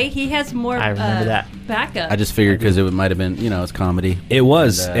 Oh, yeah. right? He has more. I remember that. Backup. I just figured because it might have been, it's comedy. It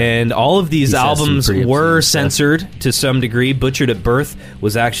was, And, and all of these he says some albums pretty were obscene stuff. censored to some degree. Butchered at Birth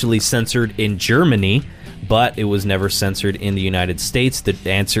was actually censored in Germany, but it was never censored in the United States. The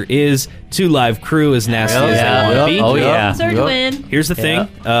answer is 2 Live Crew, As Nasty as Yeah. They Want to Be. Oh yeah. Third Yep. win. Here's the thing.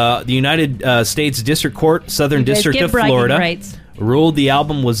 The United States District Court, Southern You guys District get of bragging Florida, rights. ruled the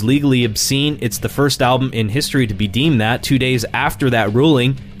album was legally obscene. It's the first album in history to be deemed that. 2 days after that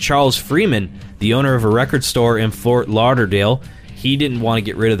ruling, Charles Freeman, the owner of a record store in Fort Lauderdale, he didn't want to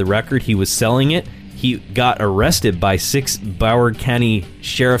get rid of the record. He was selling it. He got arrested by 6 Broward County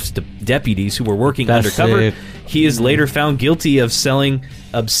Sheriff's deputies who were working That's undercover. sick. He is later found guilty of selling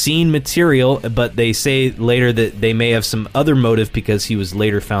obscene material, but they say later that they may have some other motive because he was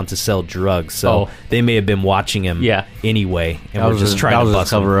later found to sell drugs. So Oh. they may have been watching him Yeah. anyway, and That we're was just trying to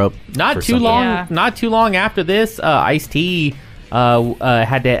bust him. cover up. Not for too something. long. Yeah. Not too long after this, Ice-T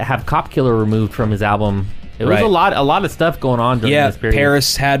had to have Cop Killer removed from his album. It was Right. a lot of stuff going on during Yeah, this period.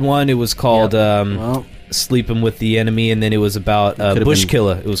 Paris had one. It was called Well, "Sleeping with the Enemy," and then it was about could've Bush been-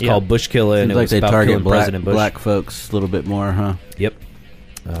 Killer. It was Yeah. called Bush Killer, and seems it like was they about target killing President Bush. black folks a little bit more, huh? Yep.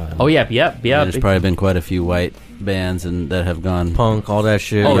 Oh yeah, yep. There's probably been quite a few white bands and that have gone Punk, all that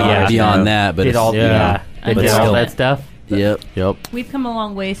shit. Oh, yeah. beyond that, but did it's, all yeah. they But did all still. that stuff. Yep. We've come a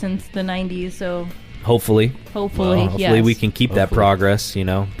long way since the 90s, so Hopefully, hopefully, hopefully we yes. can keep that progress, you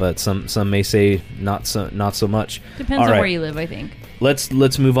know. But some may say not so much. Depends All on right. where you live, I think. Let's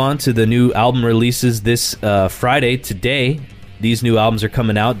move on to the new album releases this Friday. Today, these new albums are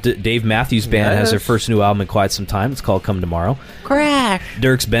coming out. Dave Matthews Band has their first new album in quite some time. It's called Come Tomorrow. Crash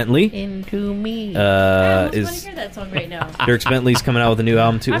Dierks Bentley into me. I almost want to is hear that song right now. Dierks Bentley's coming out with a new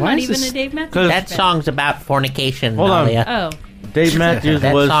album too. I'm Why not is even this- a Dave Matthews That fan. song's about fornication. Hold on. Malia. Oh, Dave Matthews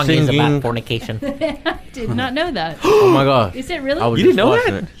That was song is about singing. fornication. did not know that. Oh my god. Is it really? I was You didn't just know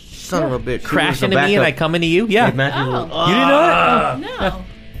watching that? it. Son of a bitch. Crash into me and I come into you. Yeah. Dave Matthews was, Oh. You didn't know that? No.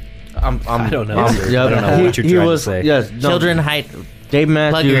 I don't know, sir. Yeah, I don't know what you're he trying to was, say. Yes, no, Children height. Dave Plug your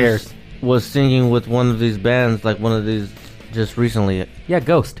Matthews ears. was singing with one of these bands, like one of these, just recently. Yeah,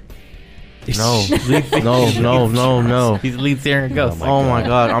 Ghost. No, no. He's the lead singer of Ghost. Oh my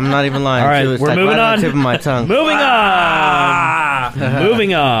god, I'm not even lying. All right, too. It's we're like moving right on. the tip of my tongue. Moving on.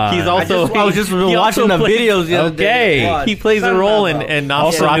 Moving on. He's also I was just he watching also the plays- videos the other day. Okay. He plays a role in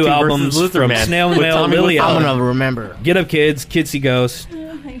Also Nosferatu new versus albums Luther from Man. Snail With Mail, Tommy Lily Wiseau. Allen. gonna remember. Get up, kids. Kitsy Ghost.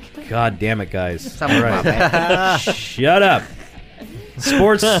 Oh my god. God damn it, guys. All right. Shut up.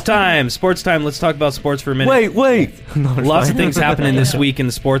 Sports time. Sports time. Let's talk about sports for a minute. Wait. No, it's Lots of fine. things happening this week in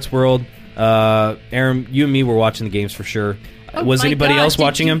the sports world. Aaron, you and me were watching the games for sure. Oh Was my anybody God, else did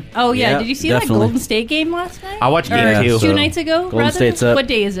watching you- them? Oh yeah. Yeah, Did you see definitely. that Golden State game last night? I watched Or game two. 2 nights ago. Golden rather? State's up. What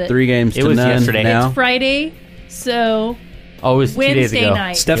day is it? 3 games It to was none yesterday. now. It's Friday. So Oh, it was 2 days Wednesday ago.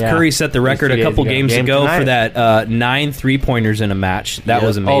 night. Steph Yeah. Curry set the record It a was 2 couple days games Game ago tonight. for that 9 3-pointers in a match. That Yep.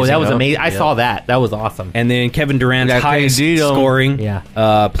 was amazing. Oh, that was though. amazing. I saw that. That was awesome. And then Kevin Durant's Got highest KD though. scoring Yeah.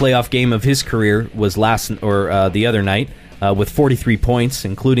 playoff game of his career was the other night with 43 points,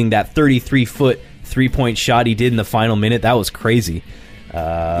 including that 33-foot 3-point shot he did in the final minute. That was crazy.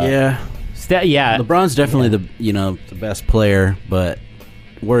 Yeah. Yeah. LeBron's definitely the best player, but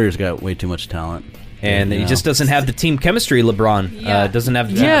Warriors got way too much talent. And You he know. just doesn't have the team chemistry, LeBron. Yeah. Doesn't have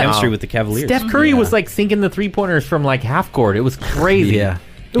the team Yeah. chemistry with the Cavaliers. Steph Curry Yeah. was like sinking the 3-pointers from like half court. It was crazy. Yeah.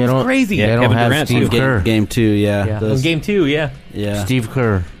 It was crazy. Yeah, They don't Kevin have Durant, Steve too. Kerr. Game 2, yeah. Yeah. Those- In game 2, yeah. yeah. Steve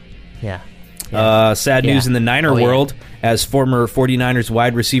Kerr. Yeah. Sad Yeah. news in the Niner Oh, yeah. world as former 49ers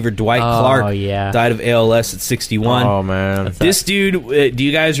wide receiver Dwight Oh, Clark yeah. died of ALS at 61. Oh man. This dude, do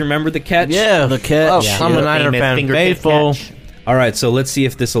you guys remember the catch? Yeah, The catch. Oh, Yeah. I'm a The Niner famous fan. fingertip Faithful. catch. All right, so let's see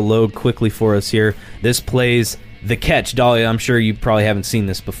if this will load quickly for us here. This plays the catch. Dahlia, I'm sure you probably haven't seen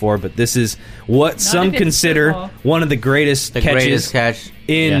this before, but this is what some if it's consider football. one of the greatest The catches greatest catch.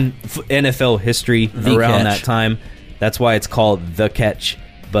 in NFL history The around catch. that time. That's why it's called the catch.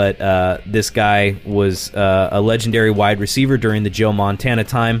 But this guy was a legendary wide receiver during the Joe Montana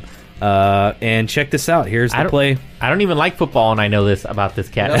time. And check this out. Here's the play. I don't even like football, and I know this about this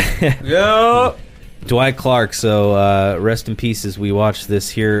cat. Yo. Dwight Clark. So rest in peace as we watch this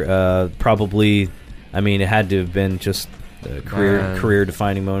here. Probably, I mean, it had to have been just a Man.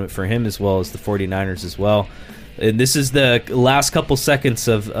 career-defining moment for him as well as the 49ers as well. And this is the last couple seconds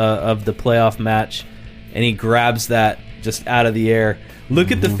of the playoff match, and he grabs that just out of the air. Look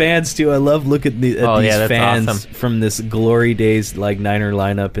at the fans too. I love looking at these that's fans awesome. from this glory days like Niner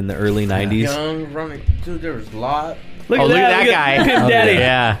lineup in the early '90s. Young running. Dude, there was a lot. Look Oh, at look at that that guy. Pimp Oh, Daddy,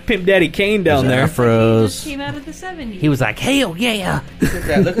 yeah. Pimp Daddy Kane down there. He just Afros. came out of the 70s. He was like, hell yeah. Look at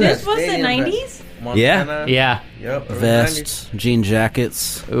that. Look at This that was the stadium, 90s? Montana. Yeah. Yep. early 90s. Vests, jean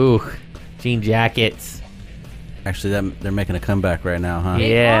jackets. Ooh. Jean jackets. Actually, they're making a comeback right now, huh?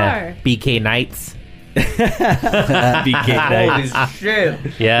 They Yeah. are. BK Knights. BK Knight. Holy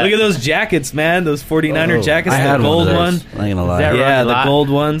shit. Yeah. Look at those jackets, man. Those 49er Oh, jackets. I The had gold one. one. Of those. I ain't gonna lie. that Yeah, right, the lot? gold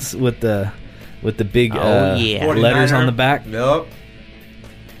ones with the big Oh, yeah. letters on the back. Yep.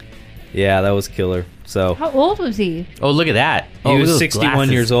 Yeah, that was killer. So How old was he? Oh, look at that. he Oh, look at was those 61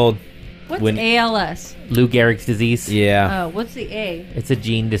 glasses. years old. What's When- ALS? Lou Gehrig's disease. Yeah. Oh, what's the A? It's a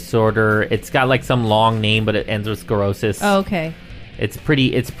gene disorder. It's got like some long name, but it ends with sclerosis. Oh, okay. It's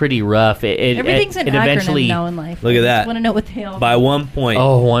pretty rough. Everything's an it acronym eventually now in life. Look at I that. just want to know what they all By 1 point.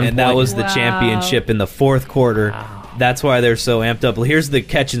 Oh, 1 And that point. was the Wow. championship in the fourth quarter. Wow. That's why they're so amped up. Here's the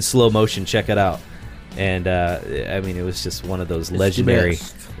catch in slow motion. Check it out. And I mean, it was just one of those the legendary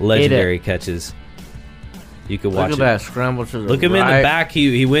best. catches. You could watch Look at it. that scramble to the Look him in the right. back.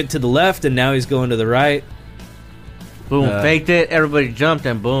 He went to the left, and now he's going to the right. Boom. Faked it. Everybody jumped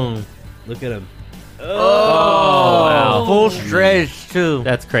and boom. Look at him. Oh, wow. Full stretch too.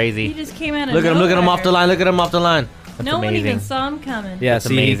 That's He crazy. just came out of Look at him. Look at him off the nowhere. line. Look at him off the line. No one amazing. even saw him coming. Yeah, That's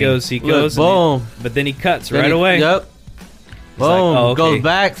see, amazing. he goes, Look, and boom. but then he cuts Then right he- away. Yep. Boom. oh, okay. Goes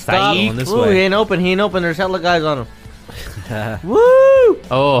back. Stop. Going this Ooh, way. he ain't open. He ain't open. There's hella guys on him. Woo!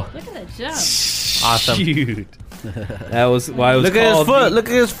 Oh, Look at that jump. awesome. Shoot. That was why it was Look at his called foot. the- Look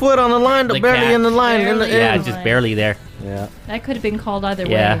at his foot on the line. The barely cat. in the line. In the Barely. Yeah, end. just barely there. Yeah. That could have been called either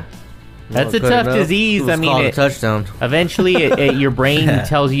Yeah. way. That's a Good tough enough. disease. It was I mean, called a it- touchdown. Eventually, your brain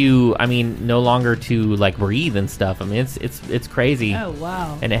tells you, I mean, no longer to like breathe and stuff. I mean, it's crazy, Oh,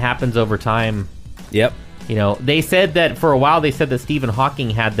 wow. and it happens over time. Yep. You know, they said that for a while. They said that Stephen Hawking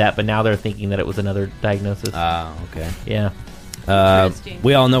had that, but now they're thinking that it was another diagnosis. Okay. Yeah, Interesting.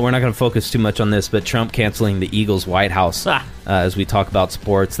 We all know we're not going to focus too much on this, but Trump canceling the Eagles' White House Ah. as we talk about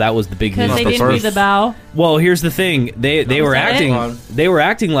sports. That was the big Because news. they the didn't do first. the bow. Well, here's the thing: they were that acting it? they were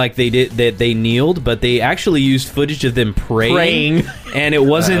acting like they did that they kneeled, but they actually used footage of them praying. And it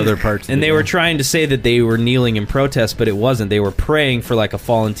wasn't. Other parts of and the they were game. trying to say that they were kneeling in protest, but it wasn't. They were praying for like a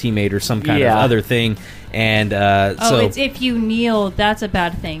fallen teammate or some kind of Yeah. other thing. And Oh, so it's if you kneel, that's a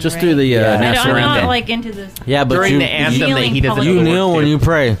bad thing. Just right? through the Yeah. national I'm not anthem. like into this. Yeah, but during you, the anthem that he Kneeling doesn't. public. you know kneel what when to you do.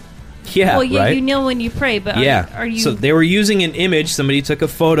 pray. yeah, Well, yeah, right. you kneel when you pray, but Yeah. are you? So they were using an image. Somebody took a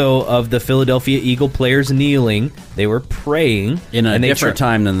photo of the Philadelphia Eagle players kneeling. They were praying in a and they different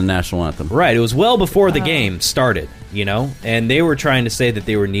time than the national anthem. Right. It was well before Oh. the game started, you know, and they were trying to say that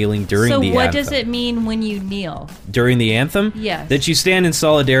they were kneeling during so the what anthem. does it mean when you kneel? During the anthem? Yes. That you stand in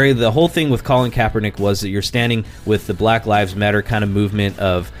solidarity. The whole thing with Colin Kaepernick was that you're standing with the Black Lives Matter kind of movement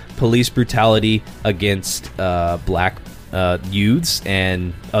of police brutality against black youths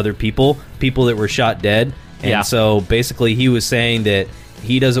and other people that were shot dead. And Yeah. so basically he was saying that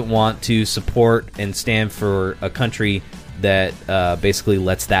he doesn't want to support and stand for a country that basically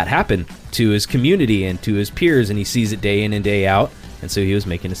lets that happen to his community and to his peers, and he sees it day in and day out. And so he was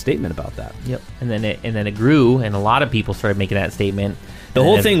making a statement about that. Yep, and then it grew, and a lot of people started making that statement. The And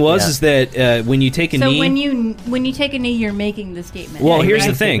whole then- thing was yeah. is that when you take a So knee, when you take a knee, you're making the statement. Well, right? here's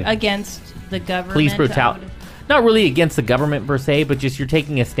the thing. Against the government. police I brutality. would- Not really against the government per se, but just you're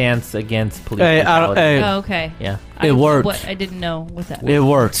taking a stance against police Hey, brutality. hey. Oh, okay. Yeah, It worked. I didn't know what that. It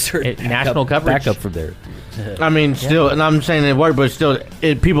worked. national coverage. back up from there. I mean, still, and I'm saying it worked, but still,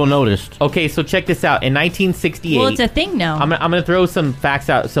 people noticed. Okay, so check this out. In 1968, Well, it's a thing now. I'm going to throw some facts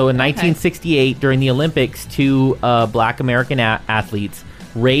out. So in 1968, during the Olympics, two black American athletes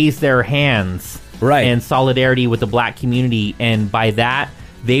raised their hands Right. in solidarity with the black community, and by that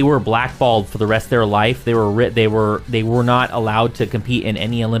they were blackballed for the rest of their life. They were not allowed to compete in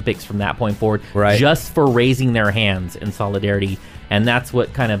any Olympics from that point forward, Right. just for raising their hands in solidarity. And that's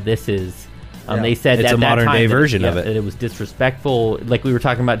what kind of this is. They said It's at a that modern time day that- version yeah, of it. that it was disrespectful, like we were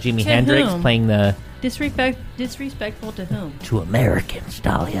talking about Jimi To Hendrix whom? playing the Disrespectful to whom? to Americans,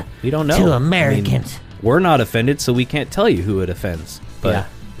 Dahlia. We don't know. To I mean, Americans. we're not offended, so we can't tell you who it offends. But Yeah.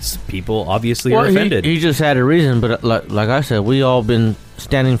 people obviously are Well, offended. he just had a reason, but like I said, we all been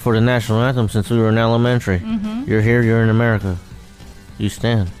standing for the national anthem since we were in elementary. Mm-hmm. You're here, you're in America. You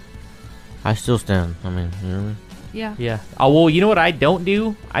stand. I still stand. I mean, you know what I mean? Yeah. Yeah. Oh well, you know what I don't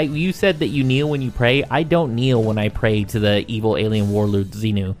do? You said that you kneel when you pray. I don't kneel when I pray to the evil alien warlord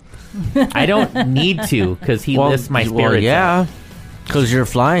Xenu. I don't need to because he lifts my spirits. Well, yeah, because you're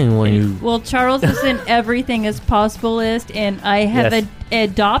flying when you. Well, Charles is an everything is possibilist, and I have Yes.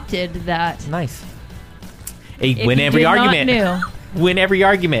 adopted that. Nice. Hey, If win you every did not argument. know. Win every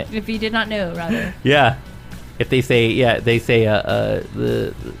argument. If you did not know, rather. Yeah. If they say, there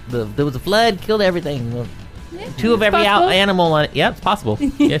was a flood, killed everything. Well, Yeah, two of it's every possible. animal on it. Yeah, it's possible.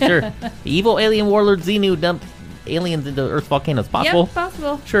 Yeah, sure. The evil alien warlord Xenu dumped aliens into Earth's volcanoes. Possible. Yep,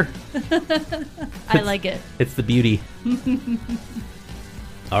 possible. Sure. I like it. It's the beauty.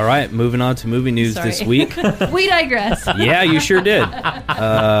 All right, moving on to movie news Sorry. this week. We digress. Yeah, you sure did.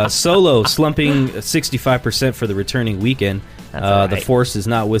 Solo slumping 65% for the returning weekend. That's all The right. Force is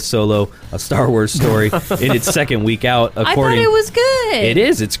not with Solo, a Star Wars story in its second week out. I thought According, it was good. It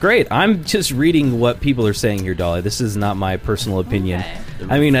is. It's great. I'm just reading what people are saying here, Dolly. This is not my personal opinion.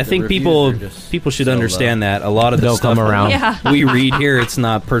 Okay. I mean, I The think reviews people are just should so understand that a lot of the They'll stuff come around. Yeah. we read here, it's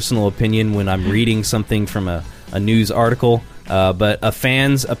not personal opinion when I'm reading something from a news article. But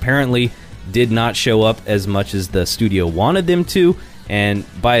fans apparently did not show up as much as the studio wanted them to, and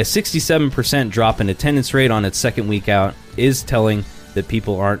by a 67% drop in attendance rate on its second week out is telling that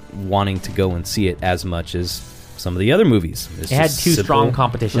people aren't wanting to go and see it as much as some of the other movies. It's It had just too simple. strong It's a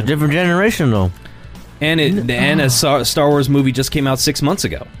competition. different generation, though. And a Star Wars movie just came out 6 months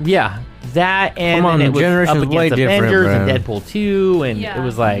ago. Yeah, that and Come on, then it the was generation's up against way different, Avengers and man. Deadpool 2, and Yeah. it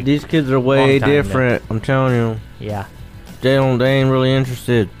was like, These kids are Long way time, different. I'm telling you, yeah, they ain't really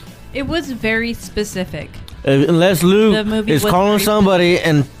interested. It was very specific. Unless Luke The movie is was calling very somebody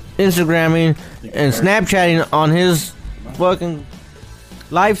and Instagramming and Snapchatting on his fucking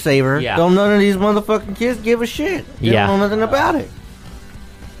lifesaver. Yeah. Don't none of these motherfucking kids give a shit. They Yeah. don't know nothing about it.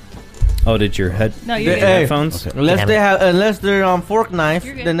 Oh, did your No, you're good. headphones? Okay. Unless they're on fork knife,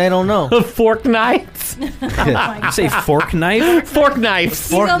 You're good. then they don't know. Fork knives. Oh my You say fork knife? Fork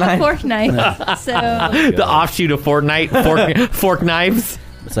knives. He's on the knife. fork knife. So The offshoot of Fortnite. Fork knives.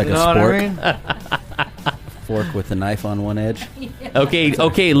 It's like You a know what I spork. mean? Fork with a knife on one edge. Okay.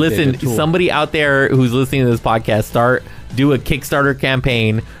 Listen, good tool. somebody out there who's listening to this podcast, do a Kickstarter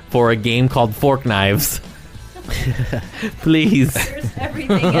campaign for a game called Fork Knives. Please. there's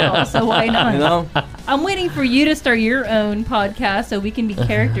everything else. So why not? You know? I'm waiting for you to start your own podcast so we can be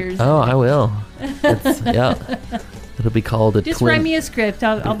characters. Oh, I will. Yeah. It'll be called a Just write me a script.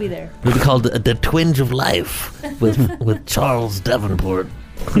 I'll be there. It'll be called the Twinge of Life with Charles Davenport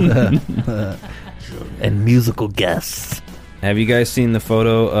and musical guests. Have you guys seen the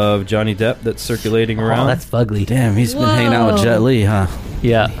photo of Johnny Depp that's circulating Oh, around? that's fugly. Damn, he's been hanging out with Whoa. Jet Li, huh?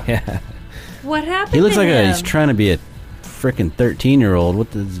 Yeah. Yeah. What happened? He looks to like him? he's trying to be a freaking 13-year-old.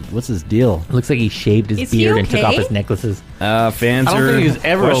 What's his deal? Looks like he shaved his Is he beard and took okay? off his necklaces. Fans I don't are think he's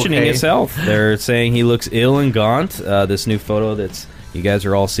ever questioning okay. his health. They're saying he looks ill and gaunt. This new photo that's you guys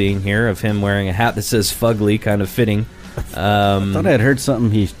are all seeing here of him wearing a hat that says "Fugly," kind of fitting. I thought I had heard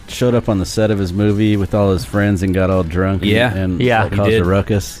something. He showed up on the set of his movie with all his friends and got all drunk. Yeah. and Yeah. like, He caused did. a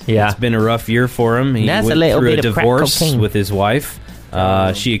ruckus. Yeah. It's been a rough year for him. He That's a went little through a bit of crack divorce cocaine. with his wife.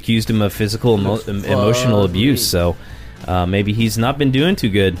 She accused him of physical emotional abuse. So maybe he's not been doing too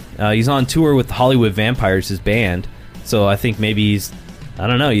good. He's on tour with Hollywood Vampires, his band. So I think maybe he's. I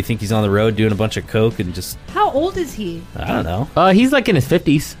don't know. You think he's on the road doing a bunch of coke and just. How old is he? I don't know. He's like in his 50s.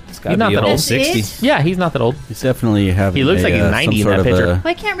 It's He's got to not be that old old. That's it? 60. Yeah, he's not that old. He's definitely having. He looks like he's 90 some in sort that of picture. a Well,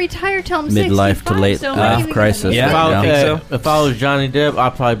 I can't retire till I'm midlife 65, to late so life maybe we crisis. can- Yeah. right I now. think so. If I was Johnny Depp,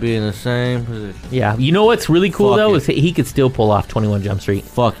 I'd probably be in the same position. Yeah. You know what's really cool, Fuck though, it. is he could still pull off 21 Jump Street.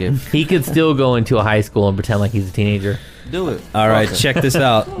 Fuck it. He could still go into a high school and pretend like he's a teenager. Do it. All right, Fuck it. check this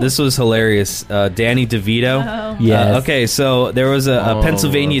out. This was hilarious. Danny DeVito. Oh. Yes. Okay, so there was a Oh.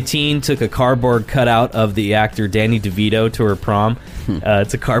 Pennsylvania teen took a cardboard cutout of the actor Danny DeVito to her prom.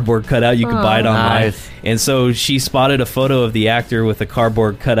 It's a cardboard cutout. You can buy it online. Nice. And so she spotted a photo of the actor with a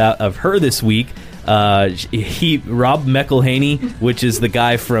cardboard cutout of her this week. Rob McElhaney, which is the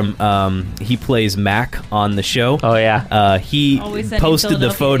guy from he plays Mac on the show. Oh, yeah. He Always Sunny in posted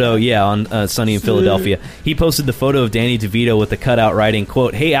the photo, Philadelphia. on Sunny in Philadelphia. He posted the photo of Danny DeVito with the cutout writing,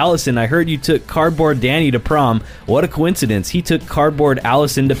 quote, "Hey, Allison, I heard you took cardboard Danny to prom. What a coincidence. He took cardboard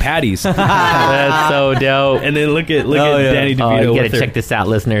Allison to Patty's." That's so dope. And then look at Oh, yeah. Danny Oh, DeVito you gotta with her. check this out,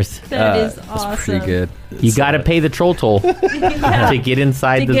 listeners. That is awesome. Pretty good. You gotta pay the troll toll to get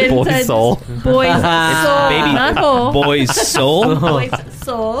inside To this get boy's inside soul. this boy's soul, Baby not hole. boy's soul. Boy's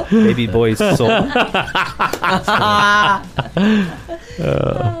soul. Baby boy's soul.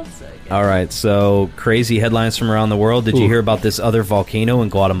 Oh, so good. All right, so crazy headlines from around the world. Did you hear about this other volcano in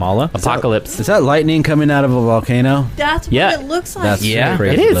Guatemala? Apocalypse. Is that lightning coming out of a volcano? That's Yeah. what it looks like. That's Yeah.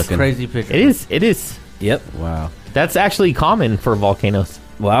 crazy It is. looking. Crazy picture. It is. Yep. Wow. That's actually common for volcanoes.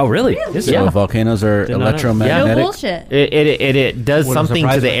 Wow, really? Is it? So volcanoes are Did not know. No electromagnetic. bullshit. It does Wouldn't something to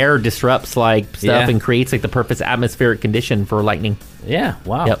surprise the me. air, disrupts like stuff, Yeah. and creates like the perfect atmospheric condition for lightning. Yeah.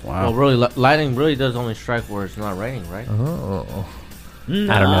 Wow. Yep. Wow. Well, really, lightning really does only strike where it's not raining, right? I don't know.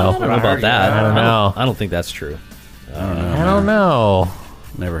 I don't know about that. I don't know. I don't think that's true. I don't know.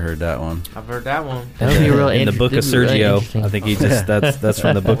 Never heard that one. I've heard that one. That would be real In the book of that'd be really Sergio, interesting. I think he just that's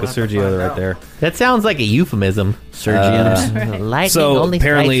from the book of Sergio right there. That sounds like a euphemism. Sergians. Lightning So only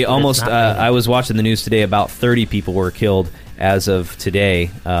apparently, strikes when almost it's not raining. I was watching the news today. About 30 people were killed as of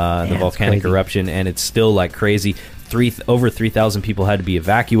today. The it's volcanic crazy. eruption, and it's still like crazy. Over 3,000 people had to be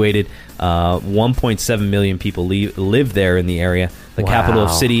evacuated. 1.7 million people live there in the area. The capital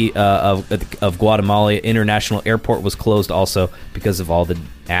Wow. city of Guatemala International Airport was closed also because of all the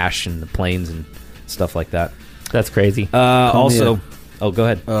ash and the planes and stuff like that. That's crazy. Also, oh, go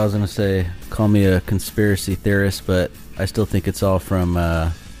ahead. I was gonna say, call me a conspiracy theorist, but I still think it's all from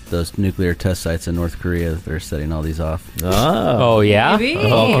those nuclear test sites in North Korea that they're setting all these off. Oh, Oh yeah. Maybe. Oh,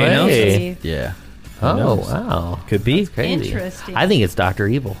 Volcanoes? hey. Yeah. Oh knows? wow. could be. Crazy. Interesting. I think it's Dr.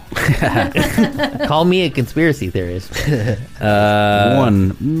 Evil. Call me a conspiracy theorist.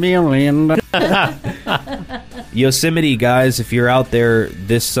 1 million. Yosemite, guys, if you're out there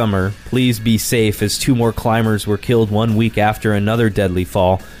this summer, please be safe as 2 more climbers were killed 1 week after another deadly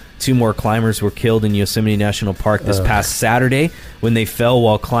fall. 2 more climbers were killed in Yosemite National Park this past Saturday when they fell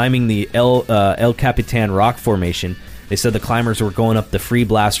while climbing the El Capitan rock formation. They said the climbers were going up the free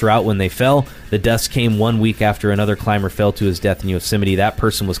blast route when they fell. The deaths came 1 week after another climber fell to his death in Yosemite. That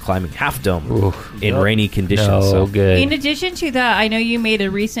person was climbing Half Dome in rainy conditions. No so good. In addition to that, I know you made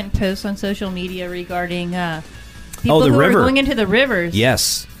a recent post on social media regarding people the who river. are going into the rivers.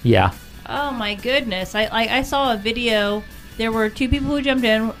 Yes. Yeah. Oh my goodness! I saw a video. There were two people who jumped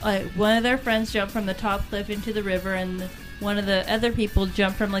in. One of their friends jumped from the top cliff into the river, and one of the other people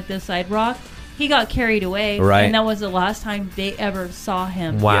jumped from like the side rock. He got carried away, Right. and that was the last time they ever saw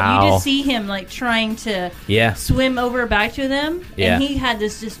him. Wow. You just see him like trying to Yeah. swim over back to them, Yeah. and he had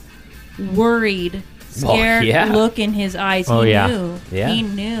this just worried, scared yeah. look in his eyes. Oh, He yeah. knew. Yeah. He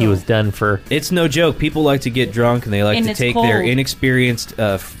knew. He was done for. It's no joke. People like to get drunk, and they like And to it's take their cold. inexperienced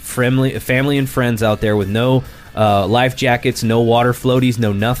family and friends out there with no life jackets, no water floaties,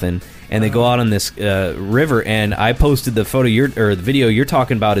 no nothing, and they go out on this river. And I posted the the video you're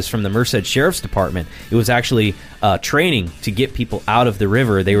talking about is from the Merced Sheriff's Department. It was actually training to get people out of the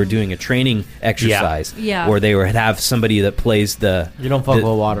river. They were doing a training exercise, Yeah. where they would have somebody that plays the You don't fuck with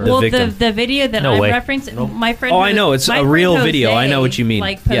water. the well, victim. the video that No I way. referenced, my friend. Oh, I know. It's my a friend real Jose, video. I know what you mean.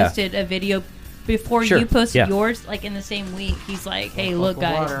 Like Yeah. posted a video before Sure. you posted Yeah. yours, like in the same week. He's like, "Hey, look,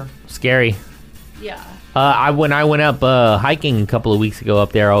 guys." Scary. Yeah. When I went up hiking a couple of weeks ago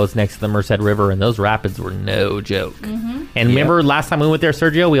up there, I was next to the Merced River, and those rapids were no joke. Mm-hmm. And remember last time we went there,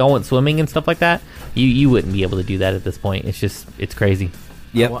 Sergio, we all went swimming and stuff like that. You wouldn't be able to do that at this point. It's crazy.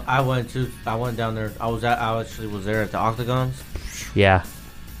 Yep. I went down there. I actually was there at the Octagons. Yeah,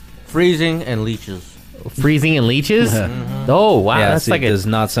 Freezing and leeches. freezing and leeches. Oh wow, Yeah, that's see, like it does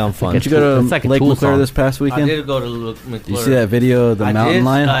not sound fun. Did you go to It's like a Lake Tool McClure song. this past I weekend? did go to McClure. Did you see that video of the I mountain did?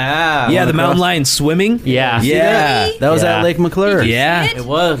 lion? Yeah. Yeah, the across- mountain lion swimming. Yeah. Yeah. Really? That was Yeah. at Lake McClure. Yeah. It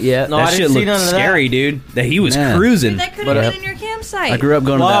was. Yeah. No, that I shit didn't see looked none of scary, dude. That he was Man. cruising. That could But, have been in your campsite. I grew up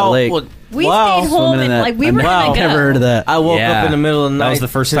going to that Wow. lake. Well, we wow. stayed home Swimming in and that. like we were Wow. gonna go. Never heard of that. I woke Yeah. up in the middle of the night. That was the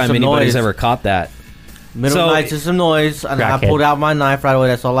first to time some anybody's noise. ever caught that. Middle So- of the night to some noise, and I Crackhead. pulled out my knife right away.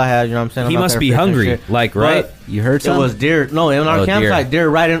 That's all I had. You know what I'm saying? He I'm out must there be fixing hungry, shit. like, right? You heard It something? was deer. No, in our Oh, campsite, deer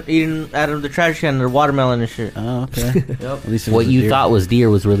right eating out of the trash can, their watermelon and shit. Oh, okay. Yep. At least it What was a you deer. thought was deer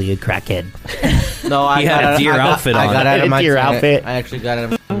was really a crackhead. No, I He got had a it- deer I got- outfit I on. got out of my Deer outfit. I actually got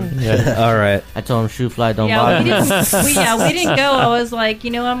it. All right. I told him shoe fly don't Yeah, bother we me. didn't. We didn't go. I was like,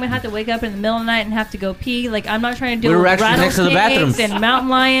 I'm gonna have to wake up in the middle of the night and have to go pee. Like, I'm not trying to We deal were with actually next to the rattlesnakes bathrooms. and mountain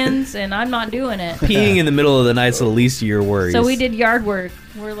lions, and I'm not doing it. Peeing in the middle of the night's the least of your worries. So we did yard work.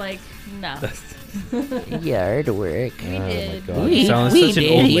 We're like, no, Yard work. we did. God, you sound like such an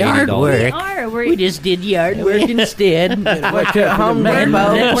old lady doll. We are. We're, just did yard work instead.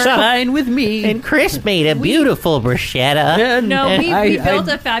 That's fine with me. And Chris made a beautiful bruschetta. no, we built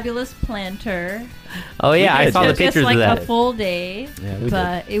a fabulous planter. Oh yeah, I did. saw the Took us pictures like of a that. full day, we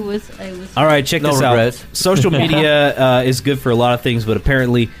but it was. All right, check No this regrets. out. Social media is good for a lot of things, but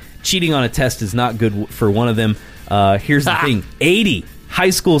apparently cheating on a test is not good for one of them. Here's the thing. 80 high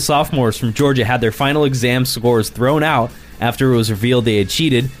school sophomores from Georgia had their final exam scores thrown out after it was revealed they had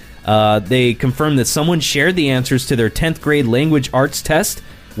cheated. They confirmed that someone shared the answers to their 10th grade language arts test,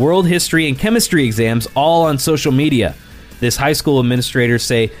 world history, and chemistry exams all on social media. This high school administrators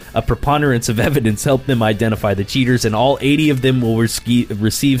say a preponderance of evidence helped them identify the cheaters, and all 80 of them will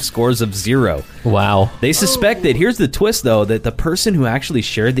receive scores of 0. Wow. They suspect that, here's the twist though, that the person who actually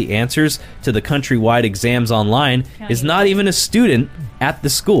shared the answers to the countrywide exams online is not even a student at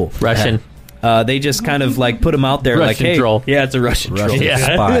the school. Russian. They just kind of like put them out there like, Russian hey, troll. yeah, it's a Russian troll. Russian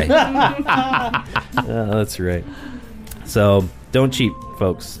Yeah. spy. That's right. So don't cheat,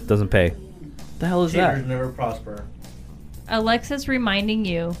 folks. Doesn't pay. The hell is that? Cheaters never prosper. Alexa's reminding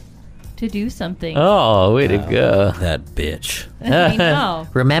you to do something. Oh, way to go. That bitch. I know.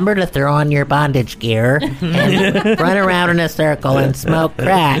 Remember to throw on your bondage gear and run around in a circle and smoke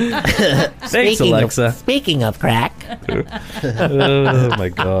crack. Thanks, Alexa. Speaking of crack, Oh my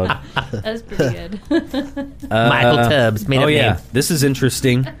god. That's pretty good. Michael Tubbs. Made Oh up yeah, name. this is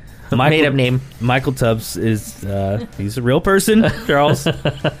interesting. Made up name. Michael Tubbs is he's a real person, Charles.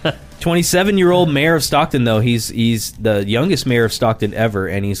 27-year-old mayor of Stockton, though. He's the youngest mayor of Stockton ever,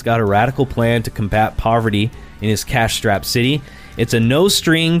 and he's got a radical plan to combat poverty in his cash-strapped city. It's a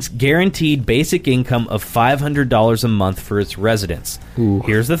no-strings, guaranteed basic income of $500 a month for its residents.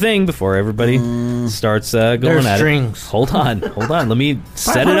 Here's the thing before everybody starts going There's at strings. it. Hold on. Let me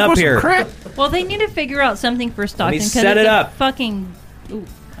set it up here. Well, they need to figure out something for Stockton. 'cause set it's it a up. Fucking. Ooh,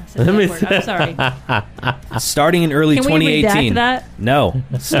 I said the N-word. I'm sorry. Starting in early Can we 2018. redact that? No.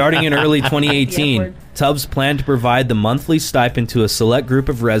 Starting in early 2018, N-word. Tubbs planned to provide the monthly stipend to a select group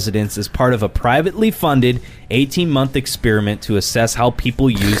of residents as part of a privately funded 18-month experiment to assess how people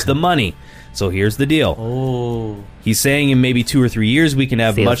use the money. So here's the deal. Oh. He's saying in maybe 2 or 3 years we can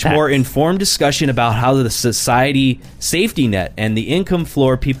have Sales much tax. more informed discussion about how the society safety net and the income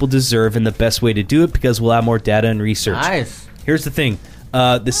floor people deserve and the best way to do it because we'll have more data and research. Nice. Here's the thing.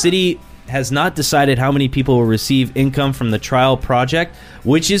 The city has not decided how many people will receive income from the trial project,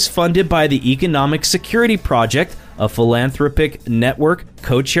 which is funded by the Economic Security Project, a philanthropic network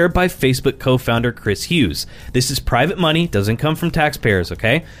co-chaired by Facebook co-founder Chris Hughes. This is private money, doesn't come from taxpayers,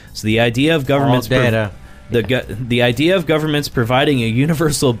 okay? So the idea of governments data. the idea of governments providing a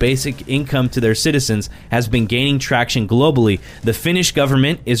universal basic income to their citizens has been gaining traction globally. The Finnish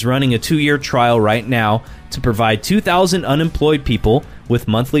government is running a 2-year trial right now to provide 2,000 unemployed people with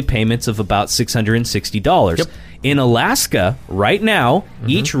monthly payments of about $660. Yep. In Alaska, right now,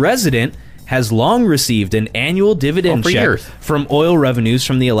 each resident has long received an annual dividend for check years. from oil revenues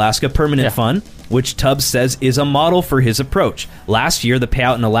from the Alaska Permanent Yeah. Fund, which Tubbs says is a model for his approach. Last year, the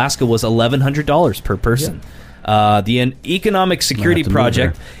payout in Alaska was $1,100 per person. The Economic Security have to move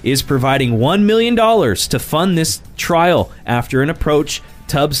Project is providing $1 million to fund this trial. After an approach,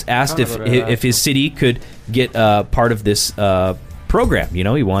 Tubbs asked if his city could get part of this program. You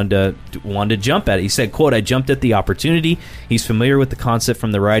know, he wanted to jump at it. He said, quote, "I jumped at the opportunity." He's familiar with the concept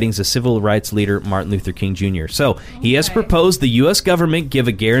from the writings of civil rights leader Martin Luther King Jr. So he has proposed the U.S. government give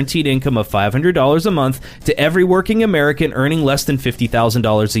a guaranteed income of $500 a month to every working American earning less than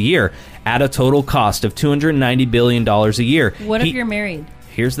 $50,000 a year at a total cost of $290 billion a year. What if you're married?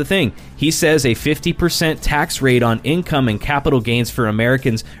 Here's the thing. He says a 50% tax rate on income and capital gains for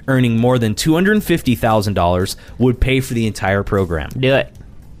Americans earning more than $250,000 would pay for the entire program. Do it.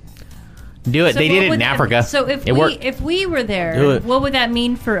 Do it. So They what did it would in that- Africa. So if it worked. if we were Do there, it. what would that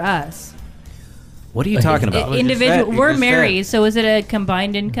mean for us? What are you talking about? Individual. You We're just married, so is it a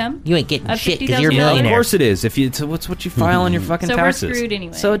combined income? You ain't getting Of shit because you're a $50,000? Of millionaire. course it is. If you, it's what you file on your fucking So we're taxes. screwed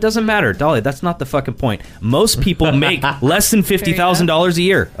anyway. So it doesn't matter, Dolly. That's not the fucking point. Most people make less than $50,000 a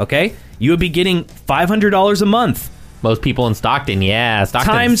year. Okay, you would be getting $500 a month Most people in Stockton, yeah.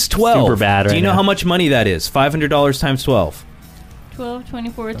 Stockton's times 12. super bad right Do you know now. how much money that is? $500 times 12. 12,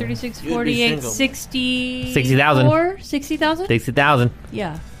 24, 36, You'd be 48, single. 60... 60,000. 60,000? 60,000.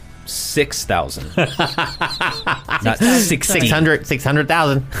 Yeah. 6,000. Not 60.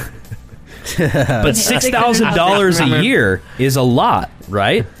 600,000. But $6,000 a year is a lot,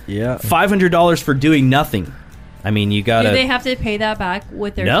 right? Yeah. $500 for doing nothing. I mean, you Do gotta. they have to pay that back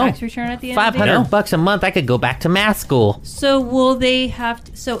with their No. tax return at the end of the $500 year? bucks a month. I could go back to math school. So will they have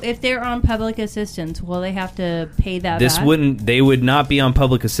to... So if they're on public assistance, will they have to pay that This back? wouldn't. They would not be on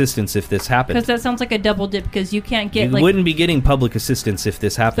public assistance if this Because happened. that sounds like a double dip because you can't You get like wouldn't be getting public assistance if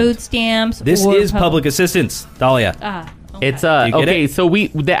this happened. food stamps. This or is public assistance, Dahlia. Ah, okay. It's You get okay. it? So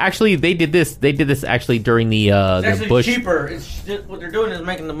they did this. They did this actually during the It's actually Bush. cheaper. It's just, what they're doing is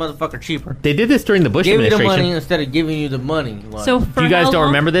making the motherfucker cheaper. They did this during the Bush Give you the administration. money instead of giving you the money. Like, So Do for you guys how don't long?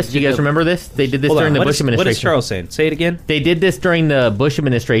 remember this? Do you guys remember this? They did this Hold during on. the Bush administration. What is Charles saying? Say it again. They did this during the Bush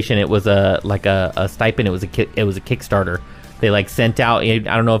administration. It was a stipend. It was a Kickstarter. They like sent out. I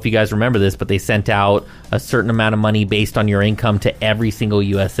don't know if you guys remember this, but they sent out a certain amount of money based on your income to every single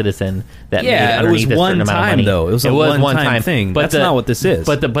U.S. citizen that Yeah, made it underneath was a one certain amount of time, money. though. It was a one-time thing. That's not what this is.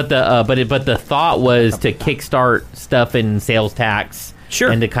 But the thought was to kickstart stuff in sales tax. Sure.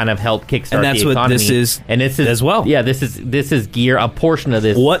 And to kind of help kickstart And that's the what economy. this is and this is as well. Yeah, this is gear. A portion of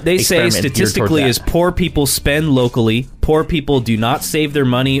this. What they say experiment is geared towards statistically that. is poor people spend locally. Poor people do not save their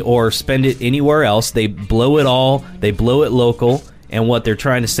money or spend it anywhere else. They blow it all. They blow it local. And what they're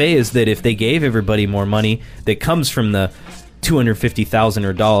trying to say is that if they gave everybody more money that comes from the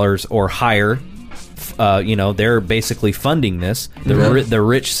 $250,000 or higher, they're basically funding this, the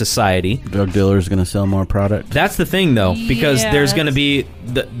rich society. Drug dealers going to sell more product. That's the thing, though, because Yeah, there's going to be.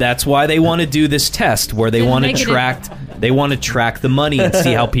 That's why they want to do this test, where they It's want to negative. track. They want to track the money and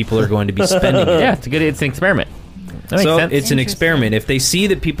see how people are going to be spending it. Yeah, it's an experiment. That makes So sense. it's an Interesting. experiment. If they see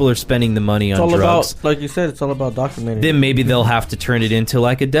that people are spending the money it's on all drugs, about, like you said, it's all about documenting. then maybe they'll have to turn it into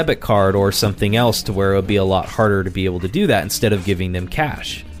like a debit card or something else, to where it'll be a lot harder to be able to do that instead of giving them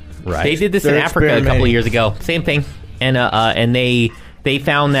cash. Right? They did this in They're Africa a couple of experimenting. years ago. Same thing, and they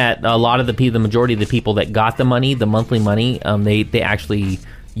found that a lot of the majority of the people that got the money, the monthly money, they actually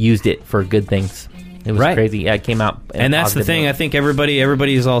used it for good things. It was Right. crazy. Yeah, it came out. in a And that's the positive thing. note. I think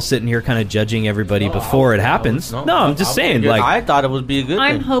everybody's all sitting here kind of judging everybody before it happens. No, I'm just saying, like, I thought it would be a good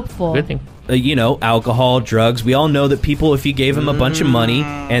I'm thing. hopeful. Good thing. alcohol, drugs. We all know that people, if you gave them a bunch of money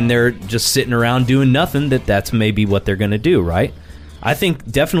and they're just sitting around doing nothing, that's maybe what they're going to do, right? I think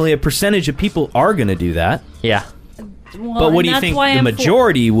definitely a percentage of people are going to do that. Yeah. Well, But what do you that's think why the I'm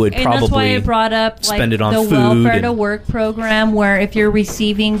majority would and that's why probably I brought up spend it on the food welfare and- to work program, where if you're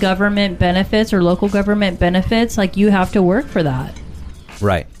receiving government benefits or local government benefits, like you have to work for that.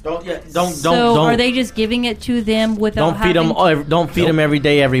 Right. So are they just giving it to them without Don't feed having them. Don't feed them every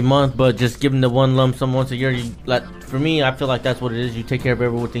day, every month, but just give them the one lump sum once a year. For me, I feel like that's what it is. You take care of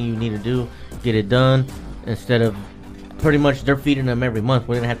everything you need to do, get it done, instead of pretty much they're feeding them every month.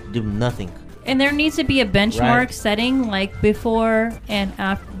 We're gonna have to do nothing. And there needs to be a benchmark Right. setting, like before and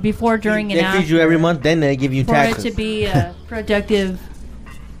after, before, during, and They after. feed you every month, then they give you for taxes. it to be a productive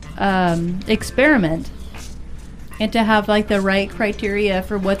experiment, and to have like the right criteria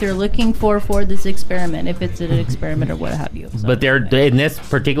for what they're looking for this experiment, if it's an experiment or what have you. So, But they're in this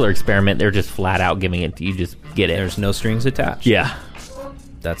particular experiment, they're just flat out giving it to you. Just get it. There's no strings attached. Yeah.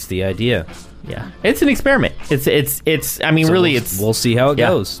 That's the idea. Yeah. It's an experiment. It's. I mean, So really, we'll see how it Yeah.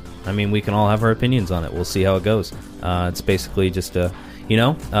 goes. I mean, we can all have our opinions on it. We'll see how it goes. It's basically just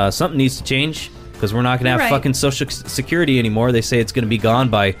something needs to change, because we're not going to have Right. fucking Social Security anymore. They say it's going to be gone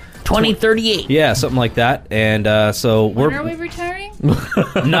by 2038. yeah, something like that. And so when are we're we retiring?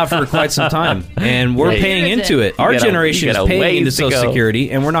 not for quite some time, and we're Yeah. paying Where is into it? it. Our gotta- generation you is got a paying ways into to Social go. Security,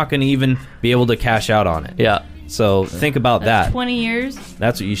 and we're not going to even be able to cash out on it. Yeah. So think about That's that. 20 years.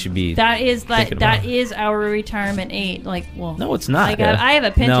 That's what you should be. That is Thinking about. that is our retirement age. Like, well, No, it's not. Like, Yeah. I have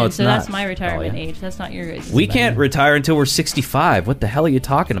a pension, No, it's so that's not. my retirement Oh, yeah. age. That's not your guys'. We can't retire until we're 65. What the hell are you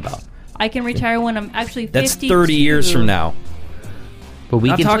talking about? I can retire when I'm actually 52. That's 30 years from now. But we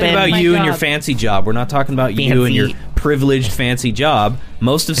Not can talking spend about my you and your job. fancy job. We're not talking about you and your Fancy. privileged fancy job.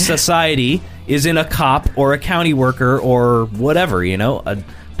 Most of society is in a cop or a county worker or whatever, a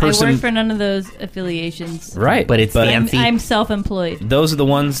person. I work for none of those affiliations. Right. But it's fancy. I'm self-employed. Those are the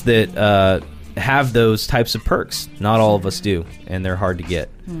ones that have those types of perks. Not all of us do, and they're hard to get.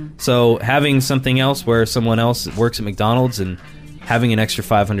 So having something else where someone else works at McDonald's and having an extra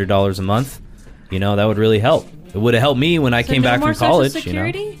 $500 a month, that would really help. It would have helped me when I So came no back more from college. Social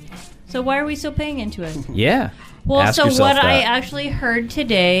Security? So why are we still paying into it? Yeah. Well, Ask so yourself what I that. actually heard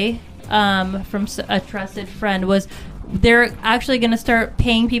today from a trusted friend was they're actually going to start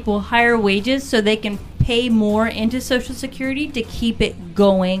paying people higher wages so they can pay more into Social Security to keep it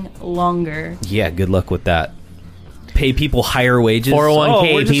going longer. Yeah, good luck with that. Pay people higher wages.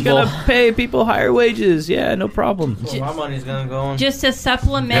 401k we're just people. gonna pay people higher wages. Yeah, no problem. Well, my money's gonna go on. Just to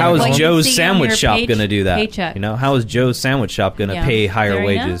supplement. How what is you Joe's see on sandwich your shop going to do that? Paycheck. How is Joe's sandwich shop going to Yeah. pay higher Fair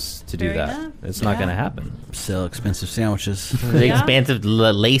wages enough. to do Fair that? enough. It's not Yeah. going to happen. Sell expensive sandwiches. The Yeah. expansive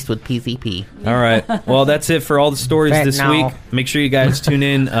laced with PCP. All right. Well, that's it for all the stories Bet this no. week. Make sure you guys tune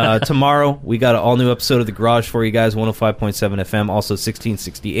in tomorrow. We got an all-new episode of The Garage for you guys, 105.7 FM, also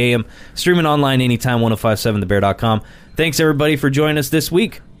 1660 AM. Streaming online anytime, 1057thebear.com. Thanks, everybody, for joining us this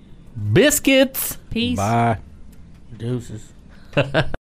week. Biscuits. Peace. Bye. Deuces.